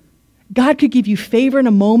 God could give you favor in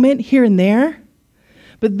a moment here and there,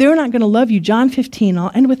 but they're not going to love you. John 15,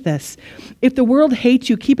 I'll end with this. If the world hates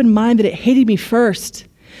you, keep in mind that it hated me first.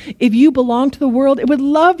 If you belong to the world, it would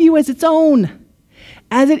love you as its own.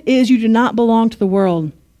 As it is, you do not belong to the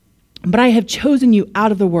world, but I have chosen you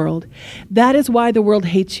out of the world. That is why the world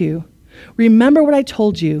hates you. Remember what I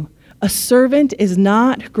told you. A servant is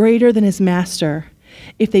not greater than his master.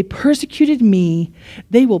 If they persecuted me,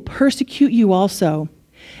 they will persecute you also.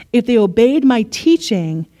 If they obeyed my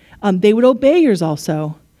teaching, they would obey yours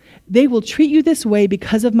also. They will treat you this way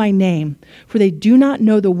because of my name, for they do not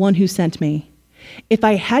know the one who sent me. If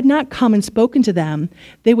I had not come and spoken to them,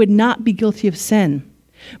 they would not be guilty of sin.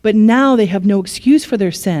 But now they have no excuse for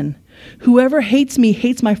their sin. Whoever hates me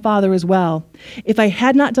hates my Father as well. If I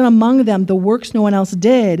had not done among them the works no one else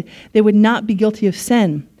did, they would not be guilty of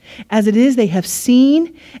sin. As it is, they have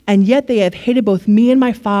seen, and yet they have hated both me and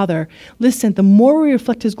my Father. Listen, the more we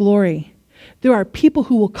reflect his glory, there are people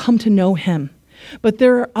who will come to know him, but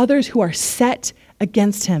there are others who are set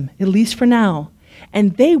against him, at least for now,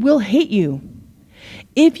 and they will hate you.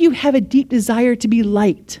 If you have a deep desire to be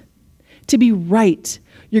liked, to be right,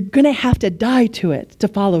 you're going to have to die to it to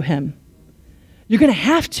follow him. You're going to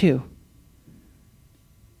have to.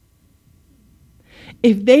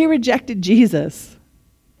 If they rejected Jesus,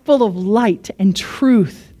 full of light and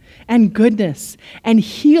truth and goodness and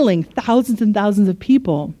healing thousands and thousands of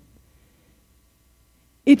people,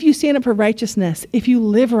 if you stand up for righteousness, if you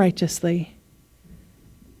live righteously,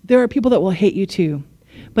 there are people that will hate you too.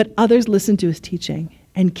 But others listened to his teaching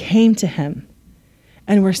and came to him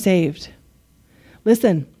and were saved.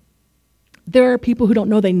 Listen, there are people who don't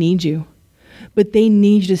know they need you, but they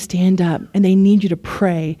need you to stand up, and they need you to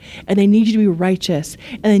pray, and they need you to be righteous,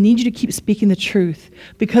 and they need you to keep speaking the truth,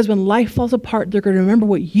 because when life falls apart, they're going to remember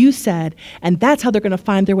what you said, and that's how they're going to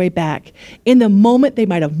find their way back. In the moment, they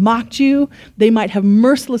might have mocked you, they might have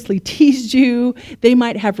mercilessly teased you, they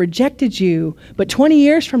might have rejected you, but 20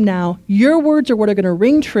 years from now, your words are what are going to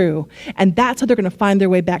ring true, and that's how they're going to find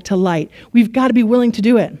their way back to light. We've got to be willing to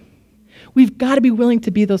do it. We've got to be willing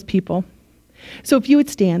to be those people. So if you would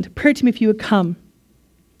stand, prayer team, if you would come.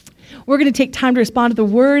 We're going to take time to respond to the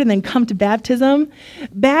word and then come to baptism.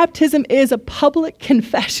 Baptism is a public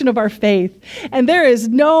confession of our faith, and there is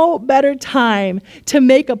no better time to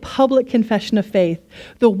make a public confession of faith.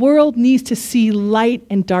 The world needs to see light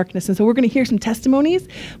and darkness, and so we're going to hear some testimonies.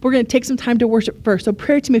 We're going to take some time to worship first. So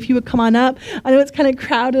prayer team, if you would come on up. I know it's kind of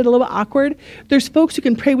crowded, a little bit awkward. There's folks who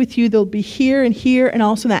can pray with you. They'll be here, and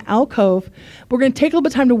also in that alcove. We're going to take a little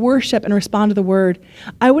bit of time to worship and respond to the word.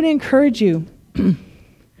 I want to encourage you.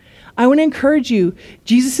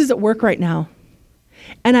 Jesus is at work right now.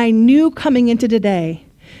 And I knew coming into today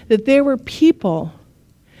that there were people,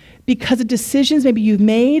 because of decisions maybe you've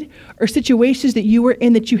made or situations that you were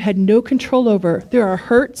in that you had no control over. There are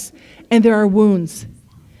hurts and there are wounds.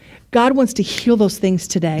 God wants to heal those things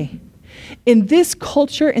today. In this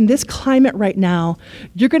culture, in this climate right now,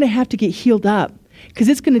 you're going to have to get healed up because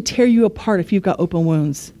it's going to tear you apart if you've got open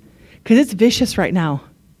wounds because it's vicious right now.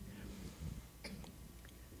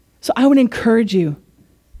 So I would encourage you,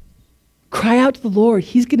 cry out to the Lord.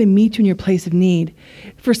 He's going to meet you in your place of need.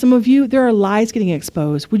 For some of you, there are lies getting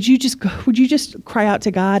exposed. Would you just cry out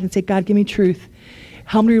to God and say, God, give me truth.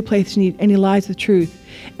 Help me replace any lies with truth.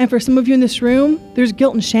 And for some of you in this room, there's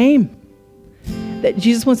guilt and shame that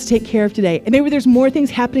Jesus wants to take care of today. And maybe there's more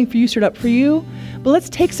things happening for you, stirred up for you, but let's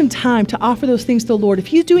take some time to offer those things to the Lord. If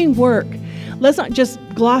he's doing work, let's not just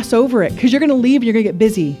gloss over it because you're going to leave and you're going to get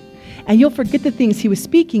busy. And you'll forget the things he was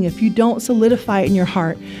speaking if you don't solidify it in your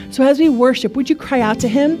heart. So as we worship, would you cry out to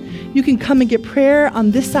him? You can come and get prayer on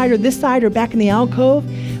this side or back in the alcove.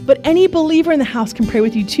 But any believer in the house can pray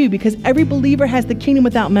with you too, because every believer has the kingdom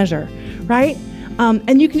without measure, right?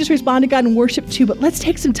 And you can just respond to God and worship too. But let's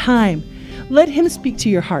take some time. Let him speak to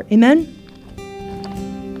your heart. Amen?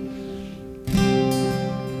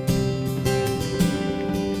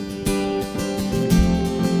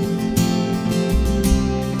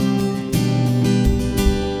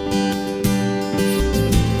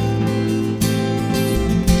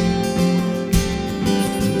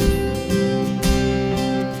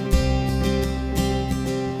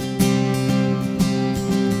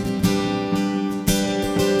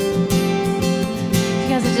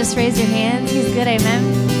 Just raise your hands. He's good, amen.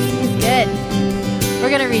 He's good. We're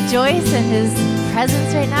going to rejoice in his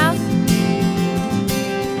presence right now.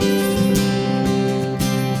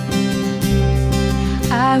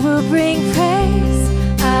 I will bring praise.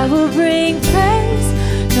 I will bring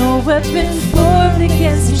praise. No weapon formed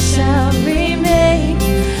against me shall remain.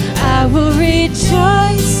 I will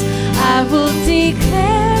rejoice. I will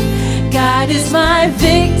declare God is my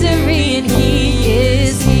victory and he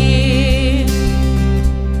is here.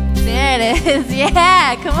 There it is.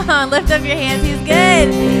 Yeah, come on, lift up your hands. He's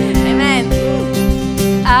good. Amen.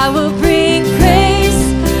 I will bring praise.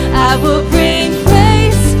 I will bring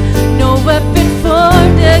praise. No weapon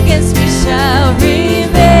formed against me shall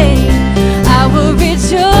remain. I will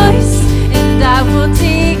rejoice and I will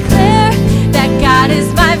declare that God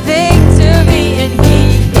is my victory and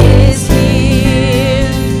he is here.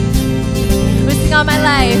 We sing all my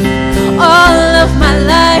life, all of my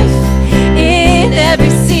life. In every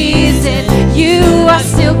season, you are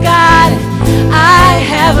still God. I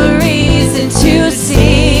have a reason to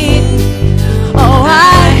sing. Oh,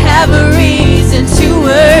 I have a reason to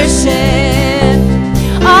worship.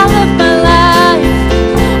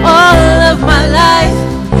 All of my life,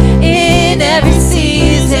 in every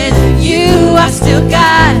season, you are still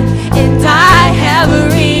God, and I have a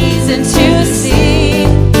reason to sing.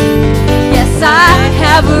 Yes, I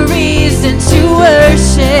have a reason to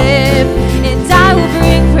worship. I will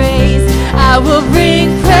bring praise, I will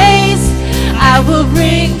bring praise, I will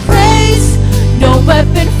bring praise. No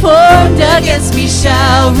weapon formed against me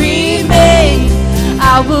shall remain.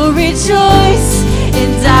 I will rejoice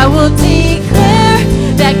and I will declare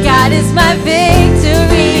that God is my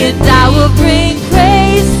victory. And I will bring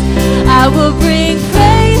praise, I will bring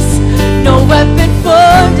praise. No weapon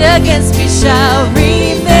formed against me shall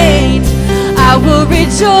remain. I will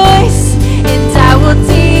rejoice and I will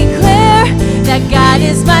declare that God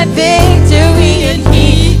is my victory and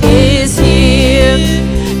he is here.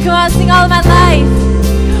 Come on, sing all of my life.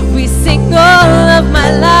 We sing all of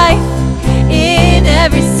my life. In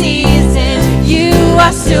every season, you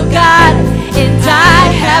are still God, and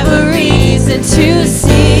I have a reason to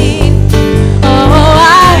sing. Oh,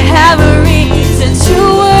 I have a reason to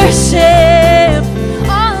worship.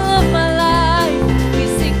 All of my life, we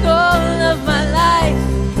sing all of my life.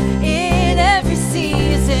 In every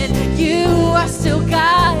season, you are still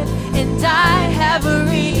God, and I have a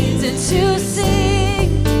reason to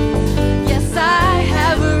sing. Yes, I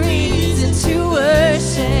have a reason to worship.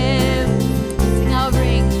 Sing,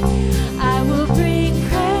 I will bring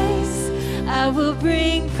praise, I will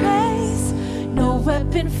bring praise. No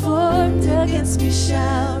weapon formed against me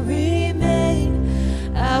shall remain.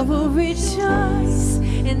 I will rejoice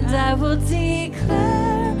and I will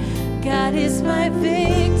declare God is my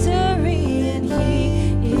victory and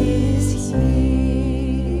he is here.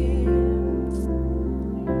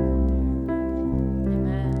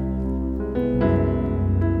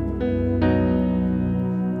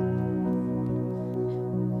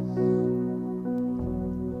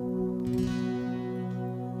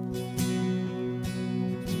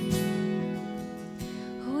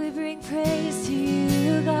 Praise to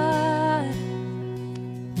you, God.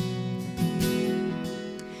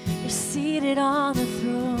 You're seated on the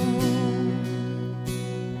throne.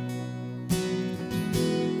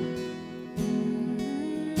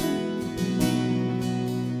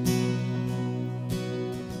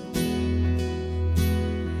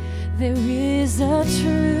 There is a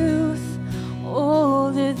truth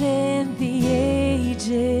older than the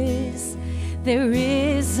ages. There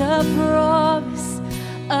is a promise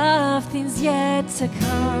of things yet to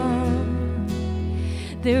come.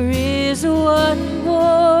 There is one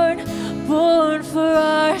born for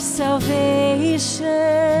our salvation,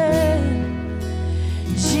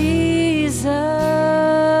 Jesus.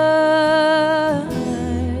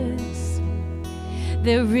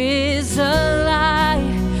 There is a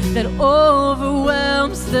light that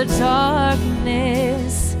overwhelms the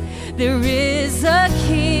darkness. There is a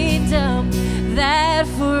kingdom that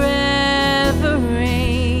forever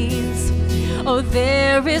reigns. Oh,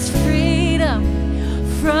 there is freedom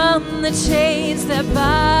from the chains that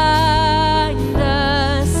bind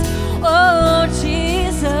us. Oh,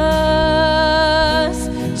 Jesus,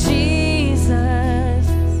 Jesus,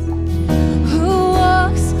 who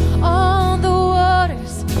walks on the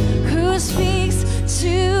waters, who speaks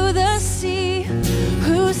to the sea,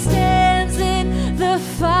 who stands in the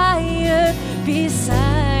fire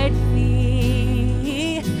beside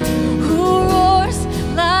me, who roars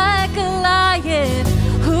like a lion,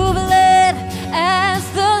 who bled as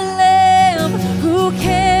the lamb, who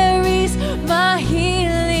carries my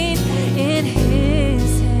healing in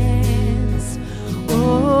his hands.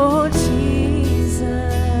 Oh, Jesus.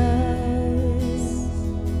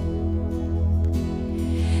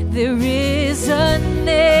 There is a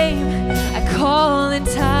name I call in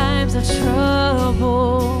times of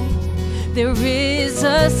trouble. There is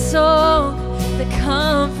a song that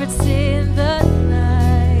comforts in the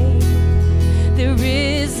night. There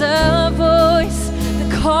is a voice that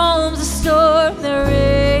calms the storm that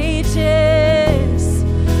rages.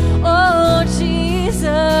 Oh, Jesus,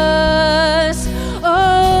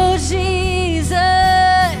 oh,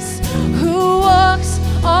 Jesus, who walks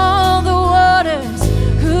on the waters,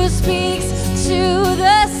 who speaks to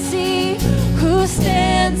the sea, who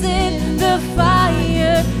stands in the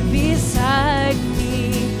fire beside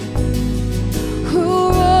me,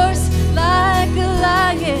 who roars like a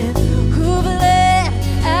lion, who bled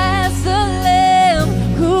as the lamb,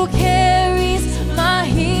 who carries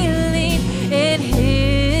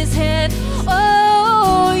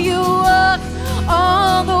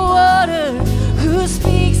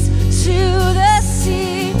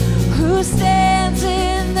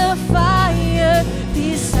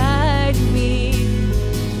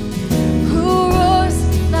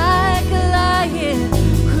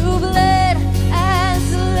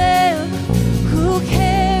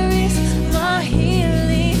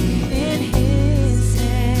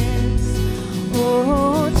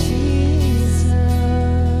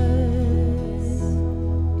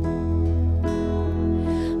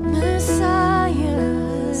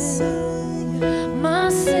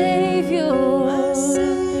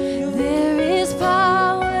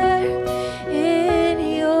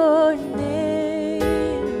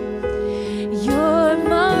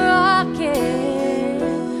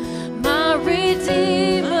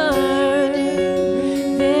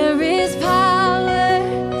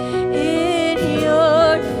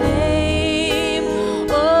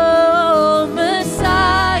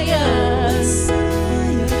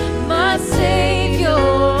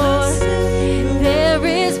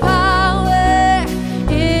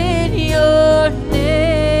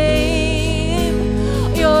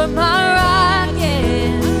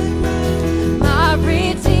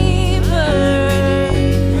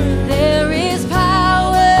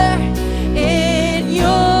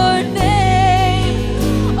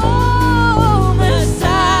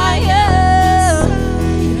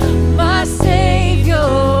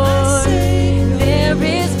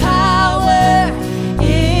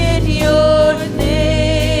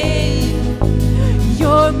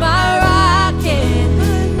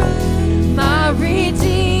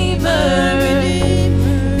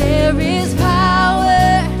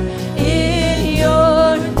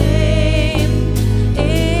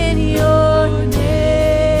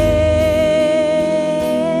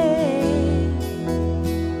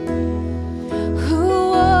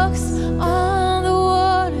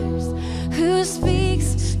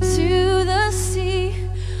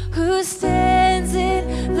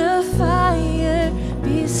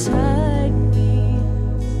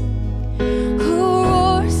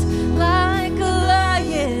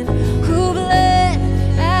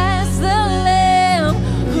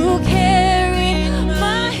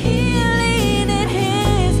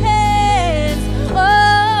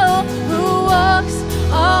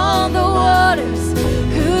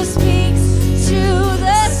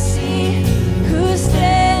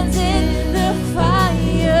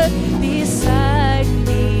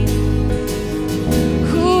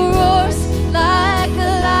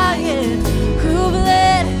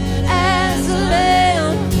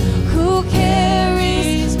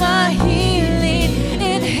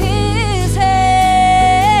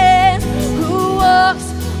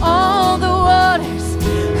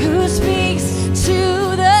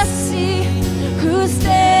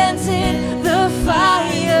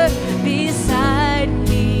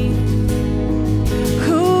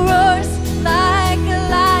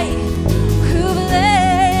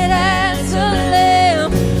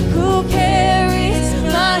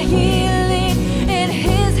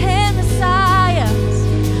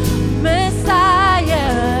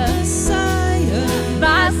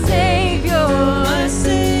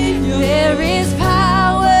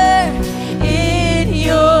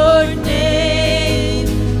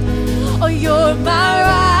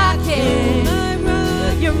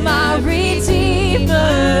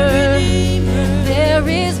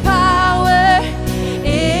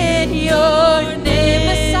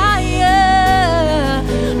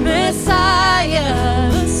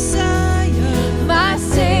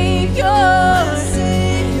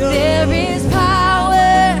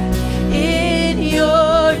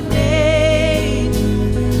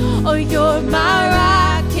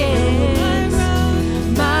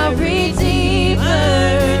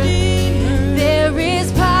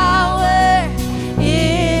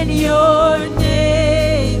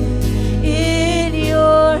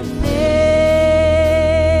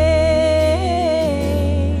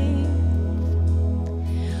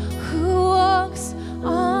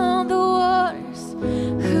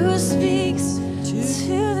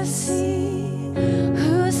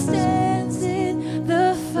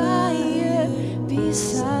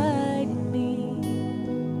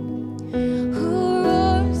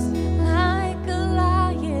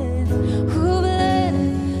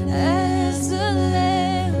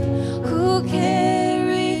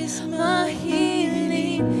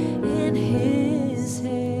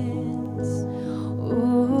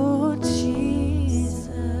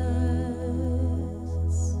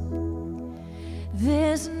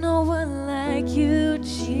there's no one like you,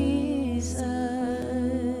 Jesus.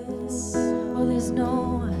 Oh, there's no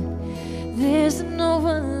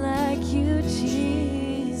one like you,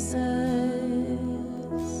 Jesus.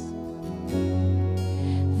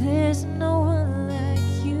 There's no one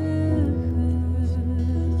like you.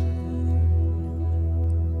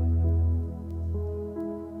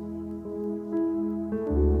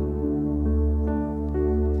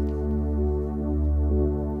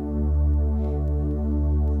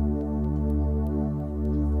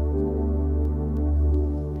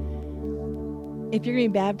 If you're going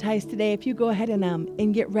to be baptized today, if you go ahead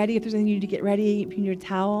and get ready, if there's anything you need to get ready, if you need a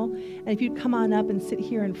towel, and if you come on up and sit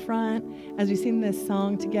here in front as we sing this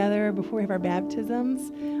song together before we have our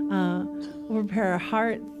baptisms, we'll prepare our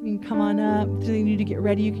hearts. You can come on up. If there's anything you need to get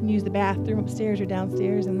ready, you can use the bathroom upstairs or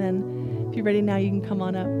downstairs, and then if you're ready now, you can come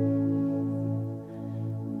on up.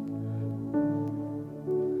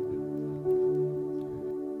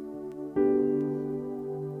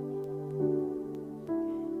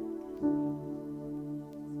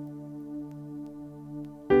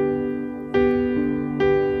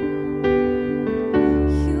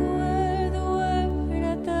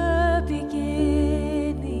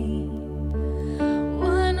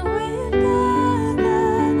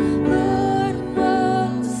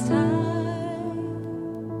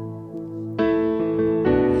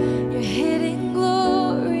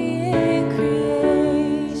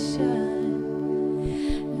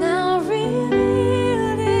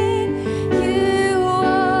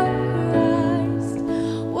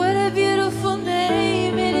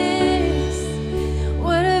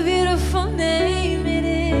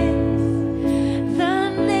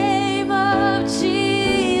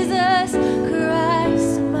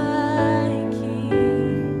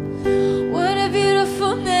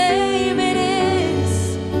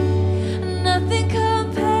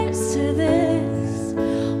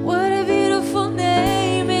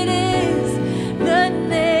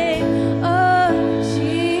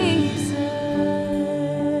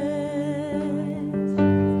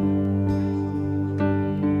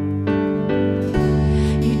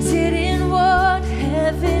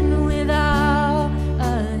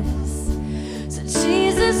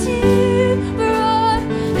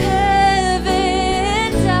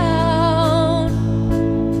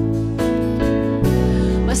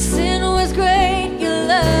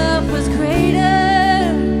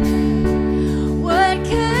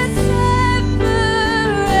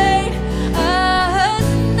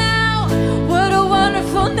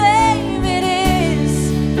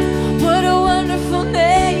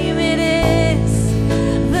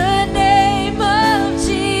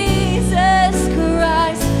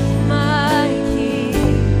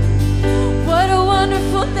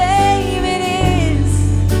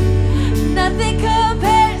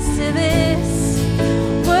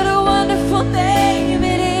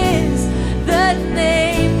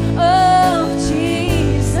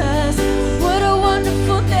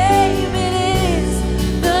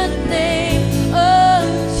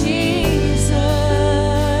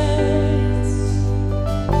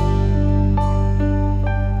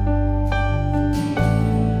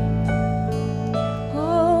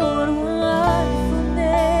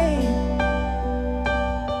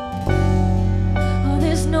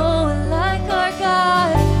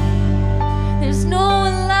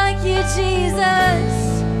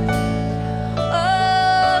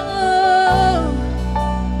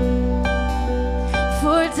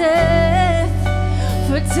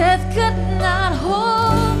 Death could not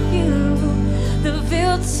hold you. The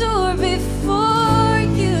veil tore before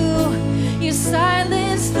you. You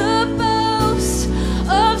silenced the boast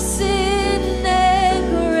of sin and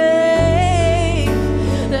grave.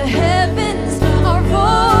 The heavens are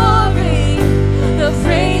roaring the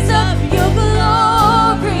praise of your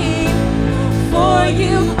glory. For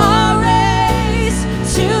you are raised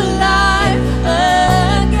to life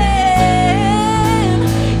again.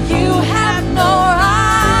 You have no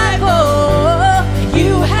rival.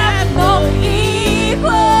 You have no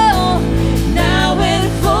equal.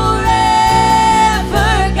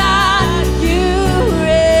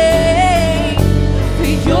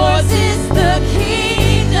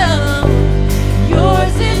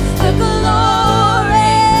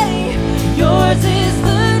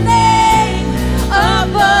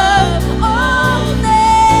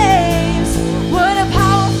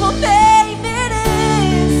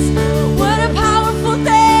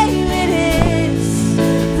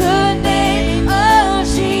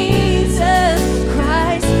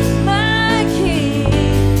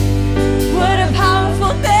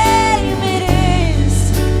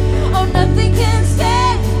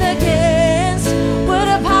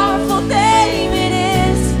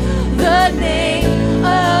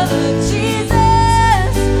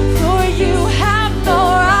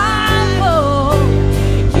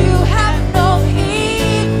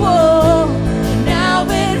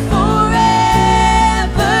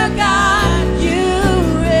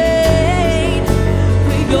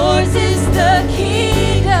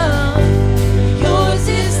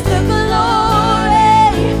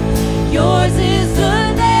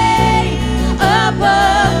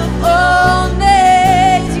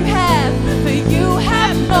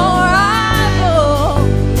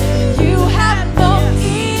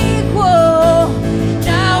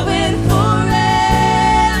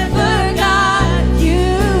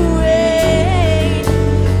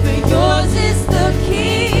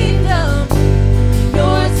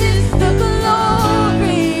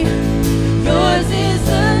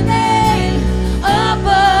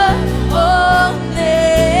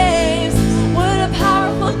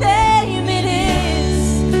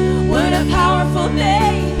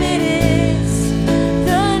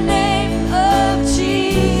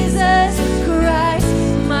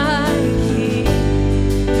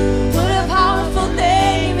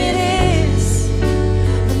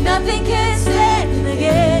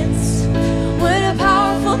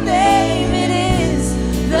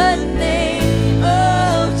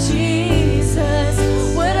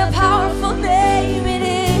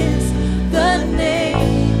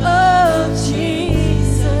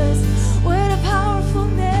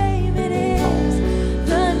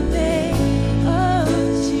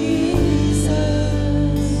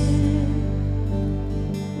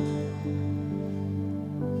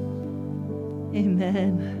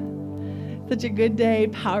 Amen. Such a good day.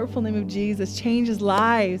 Powerful name of Jesus. Changes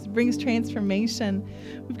lives, brings transformation.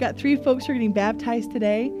 We've got 3 folks who are getting baptized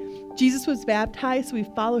today. Jesus was baptized, so we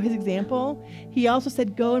follow his example. He also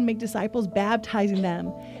said, go and make disciples, baptizing them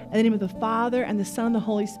in the name of the Father and the Son and the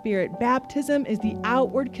Holy Spirit. Baptism is the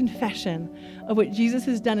outward confession of what Jesus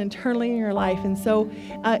has done internally in your life. And so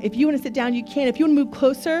if you want to sit down, you can. If you want to move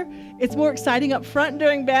closer, it's more exciting up front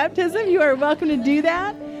during baptism. You are welcome to do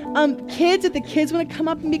that. Kids, if the kids want to come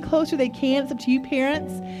up and be closer, they can. It's up to you,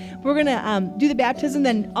 parents. We're going to do the baptism,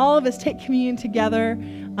 then all of us take communion together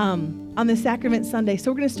on the Sacrament Sunday.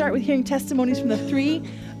 So we're going to start with hearing testimonies from the 3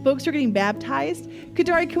 folks who are getting baptized.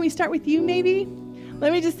 Kadari, can we start with you maybe?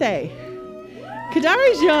 Let me just say,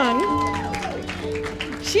 Kadari's young.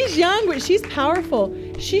 She's young, but she's powerful.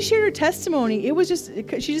 She shared her testimony. It was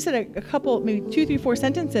she just said a couple, maybe 2, 3, 4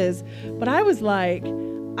 sentences, but I was like,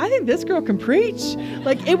 I think this girl can preach.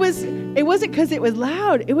 Like it wasn't because it was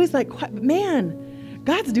loud. It was like, man,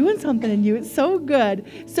 God's doing something in you. It's so good.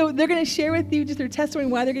 So they're going to share with you just their testimony,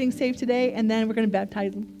 why they're getting saved today, and then we're going to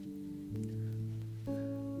baptize them.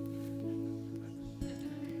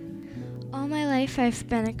 All my life I've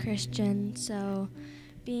been a Christian, so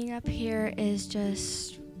being up here is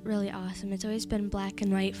just really awesome. It's always been black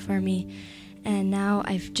and white for me, and now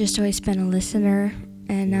I've just always been a listener,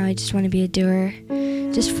 and now I just want to be a doer,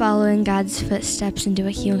 just following God's footsteps and do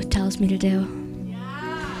what he tells me to do.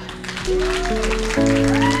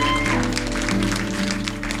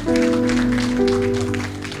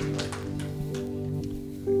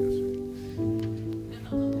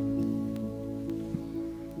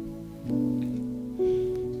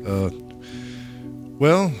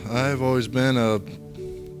 Well, I've always been a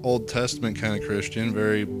Old Testament kind of Christian,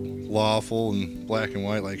 very lawful and black and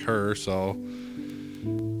white like her, so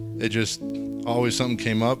it just always something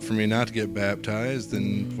came up for me not to get baptized,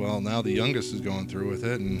 and well, now the youngest is going through with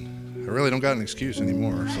it, and I really don't got an excuse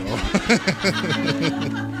anymore, so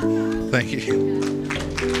thank you.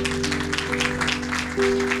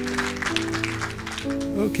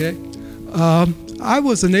 Okay. I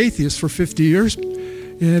was an atheist for 50 years.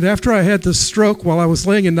 And after I had the stroke while I was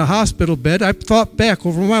laying in the hospital bed, I thought back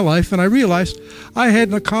over my life and I realized I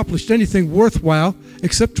hadn't accomplished anything worthwhile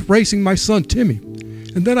except raising my son, Timmy.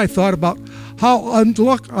 And then I thought about how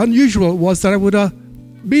unusual it was that I would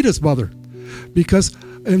meet his mother. Because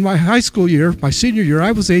in my high school year, my senior year,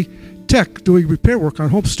 I was a tech doing repair work on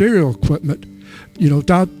home stereo equipment,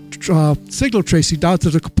 down signal tracing down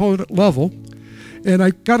to the component level. And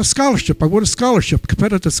I got a scholarship. I won a scholarship,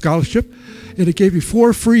 competitive scholarship, and it gave me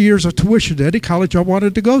 4 free years of tuition to any college I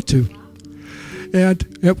wanted to go to.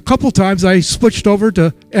 And a couple times I switched over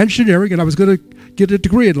to engineering, and I was going to get a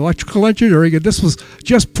degree in electrical engineering, and this was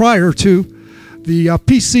just prior to the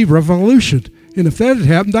PC revolution. And if that had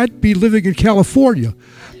happened, I'd be living in California.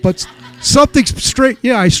 But something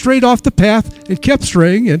I strayed off the path and kept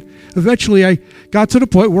straying, and eventually I got to the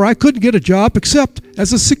point where I couldn't get a job except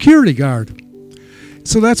as a security guard.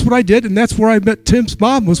 So that's what I did, and that's where I met Tim's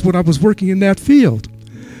mom, was when I was working in that field.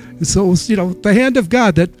 And so it was, the hand of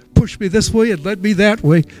God that pushed me this way and led me that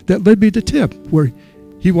way, that led me to Tim, where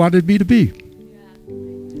he wanted me to be.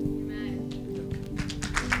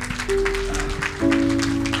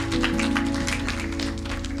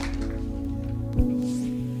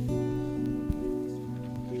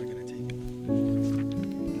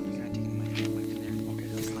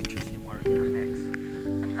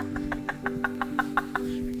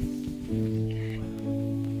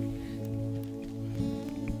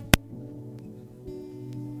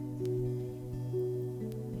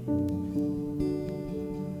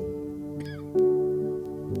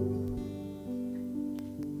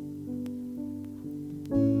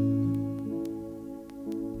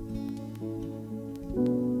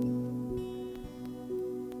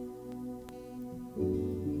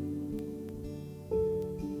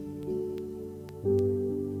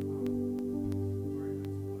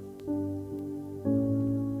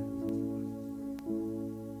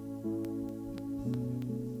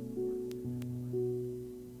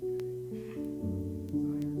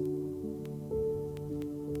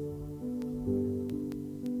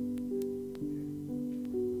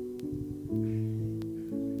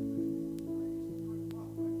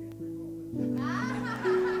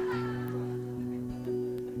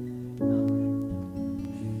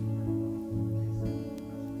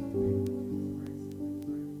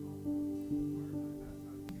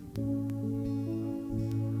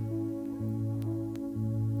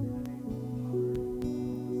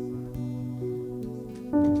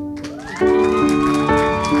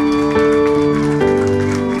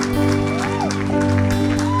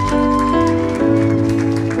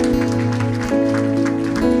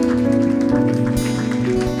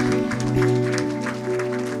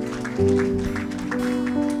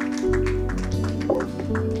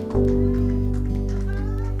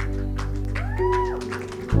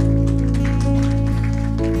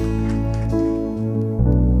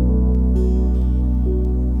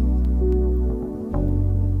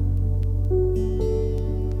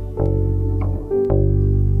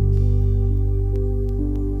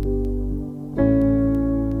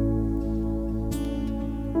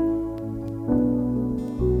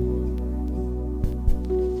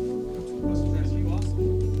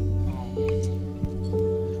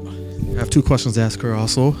 two questions to ask her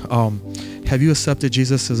also. Have you accepted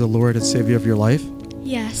Jesus as the Lord and Savior of your life?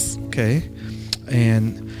 Yes. Okay.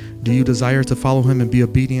 And do you desire to follow him and be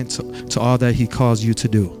obedient to all that he calls you to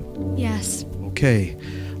do? Yes. Okay.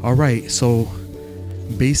 All right. So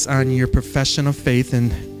based on your profession of faith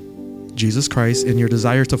in Jesus Christ and your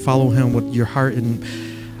desire to follow him with your heart, and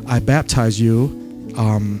I baptize you.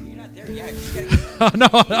 I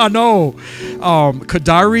know.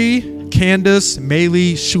 Kadari Candace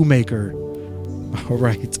Maley Shoemaker. All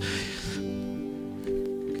right. If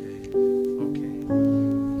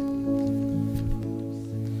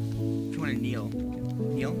you want to kneel.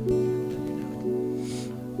 Kneel.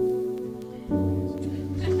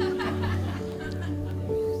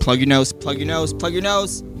 Plug your nose, plug your nose, plug your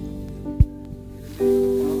nose.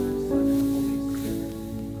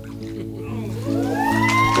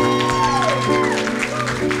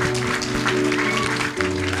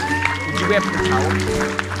 Would you grab the towel?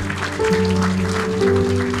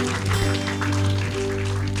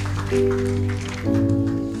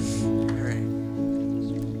 All right.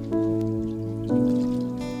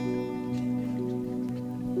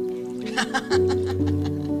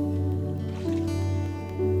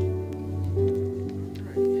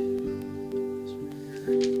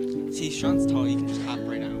 See, Sean's tall. You can just hop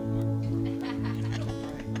right out.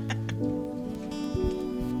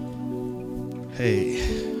 Hey.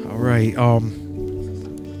 All right.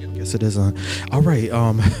 Guess it is on. All right.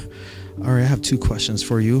 All right. I have two questions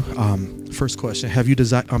for you. First question: Have you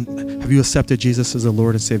accepted Jesus as the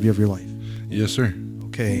Lord and Savior of your life? Yes, sir.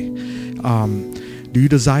 Okay. Do you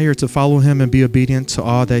desire to follow him and be obedient to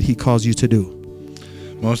all that he calls you to do?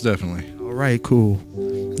 Most definitely. All right, cool.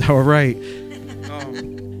 All right.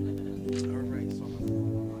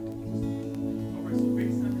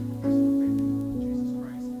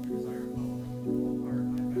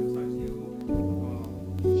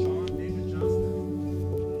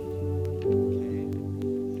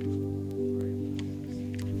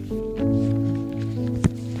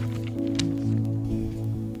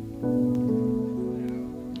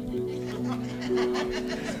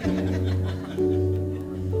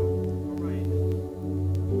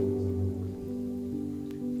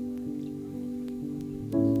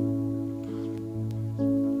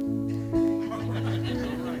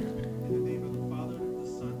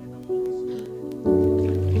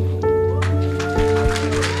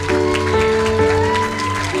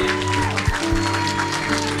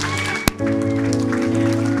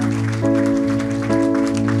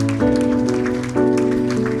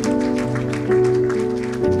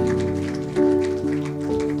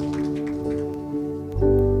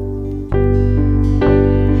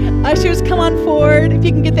 Ushers, come on forward. If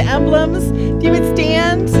you can get the emblems, if you would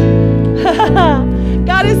stand.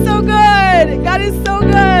 God is so good. God is so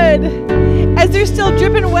good. As they're still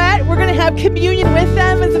dripping wet, we're going to have communion with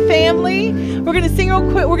them as a family. We're going to sing real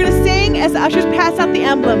quick. We're going to sing as the ushers pass out the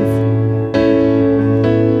emblems.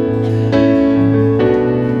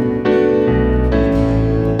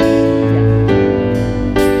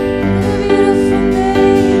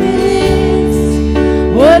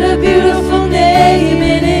 What a beautiful name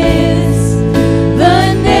it is,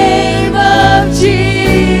 the name of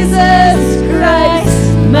Jesus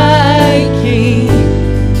Christ, my King.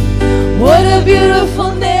 What a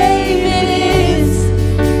beautiful name it is,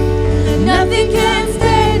 nothing can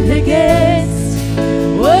stand against.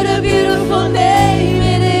 What a beautiful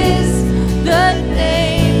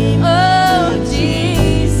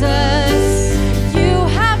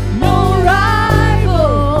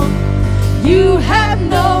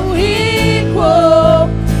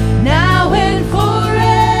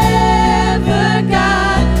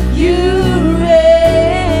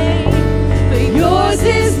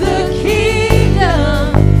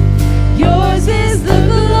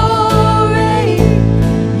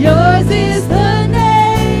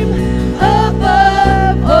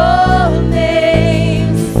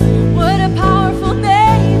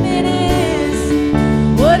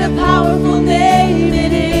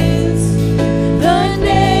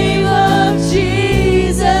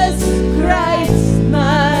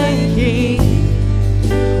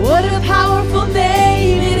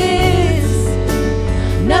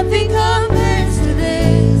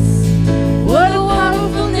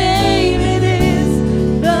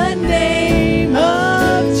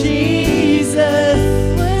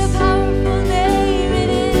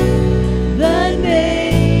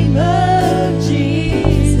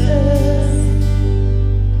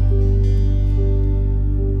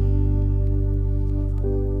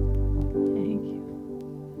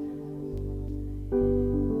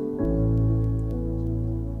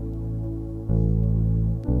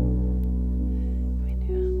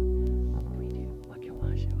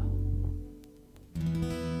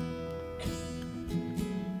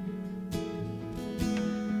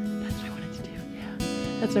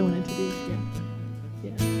That's what I wanted to do.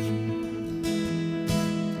 Yeah.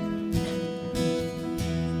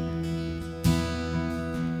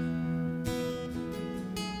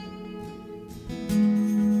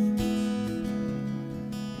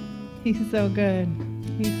 He's so good.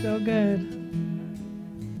 He's so good.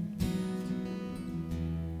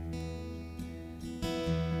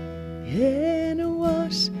 And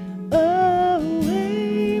wash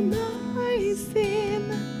away my sin.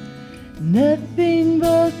 Nothing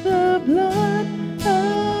but the blood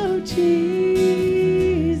of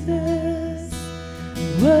Jesus.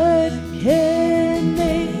 What can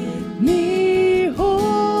make me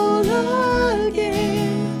whole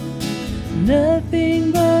again?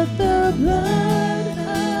 Nothing but the blood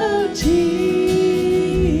of Jesus.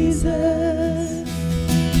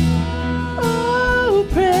 Oh,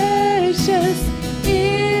 precious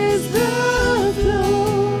is the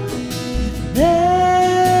flow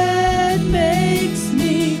that makes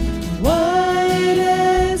me white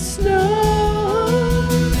as snow.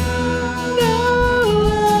 No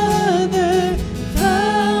other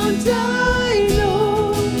fount I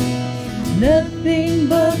know. Nothing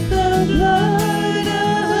but the blood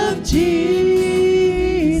of Jesus.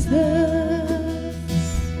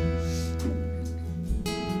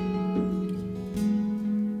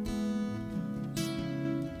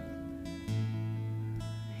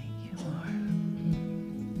 Thank you, Lord.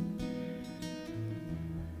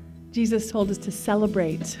 Jesus told us to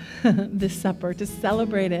celebrate this supper, to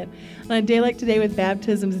celebrate it. On a day like today with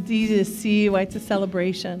baptisms, it's easy to see why it's a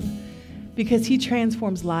celebration, because he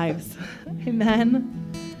transforms lives. Amen.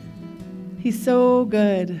 He's so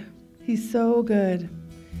good. He's so good.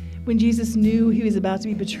 When Jesus knew he was about to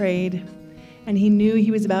be betrayed, and he knew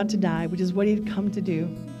he was about to die, which is what he'd come to do.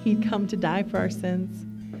 He'd come to die for our sins.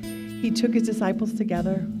 He took his disciples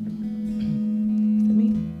together. Is it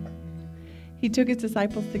me? He took his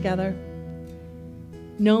disciples together,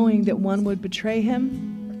 knowing that one would betray him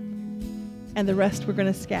and the rest were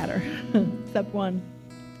going to scatter, except one.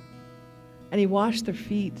 And he washed their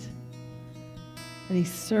feet, and he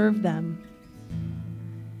served them.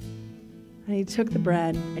 And he took the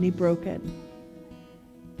bread and he broke it.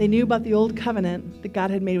 They knew about the old covenant that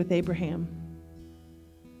God had made with Abraham,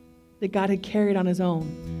 that God had carried on his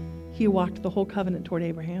own. He walked the whole covenant toward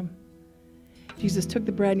Abraham. Jesus took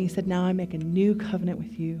the bread and he said, now I make a new covenant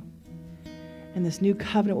with you. And this new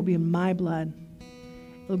covenant will be in my blood.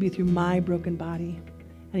 It will be through my broken body.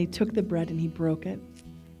 And he took the bread and he broke it.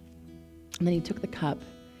 And then he took the cup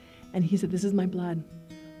and he said, this is my blood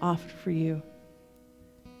offered for you.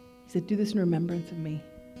 He said, do this in remembrance of me.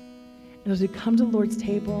 And as we come to the Lord's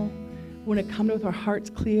table, we want to come with our hearts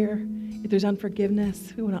clear. If there's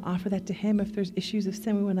unforgiveness, we want to offer that to him. If there's issues of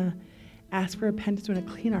sin, we want to ask for repentance. We want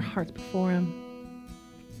to clean our hearts before him,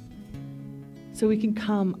 so we can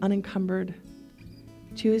come unencumbered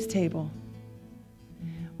to his table,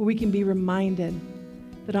 where we can be reminded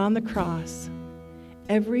that on the cross,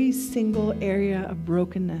 every single area of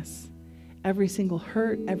brokenness, every single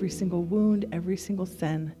hurt, every single wound, every single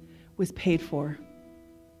sin was paid for.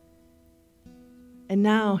 And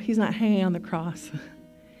now he's not hanging on the cross.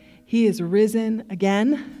 He is risen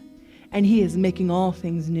again, and he is making all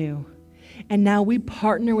things new. And now we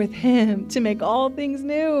partner with him to make all things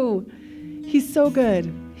new. He's so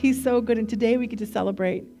good. He's so good. And today we get to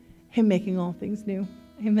celebrate him making all things new.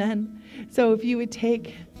 Amen. So if you would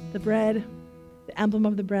take the bread, the emblem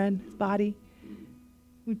of the bread, his body,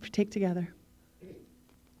 we partake together.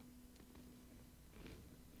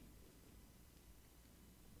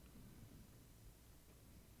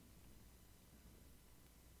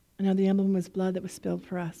 And now the emblem was blood that was spilled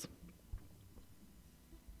for us.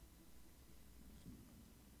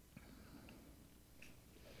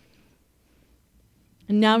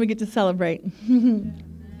 And now we get to celebrate.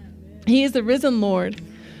 He is the risen Lord.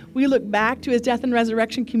 We look back to his death and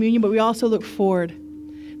resurrection communion, but we also look forward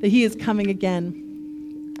that he is coming again.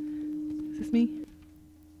 Is this me?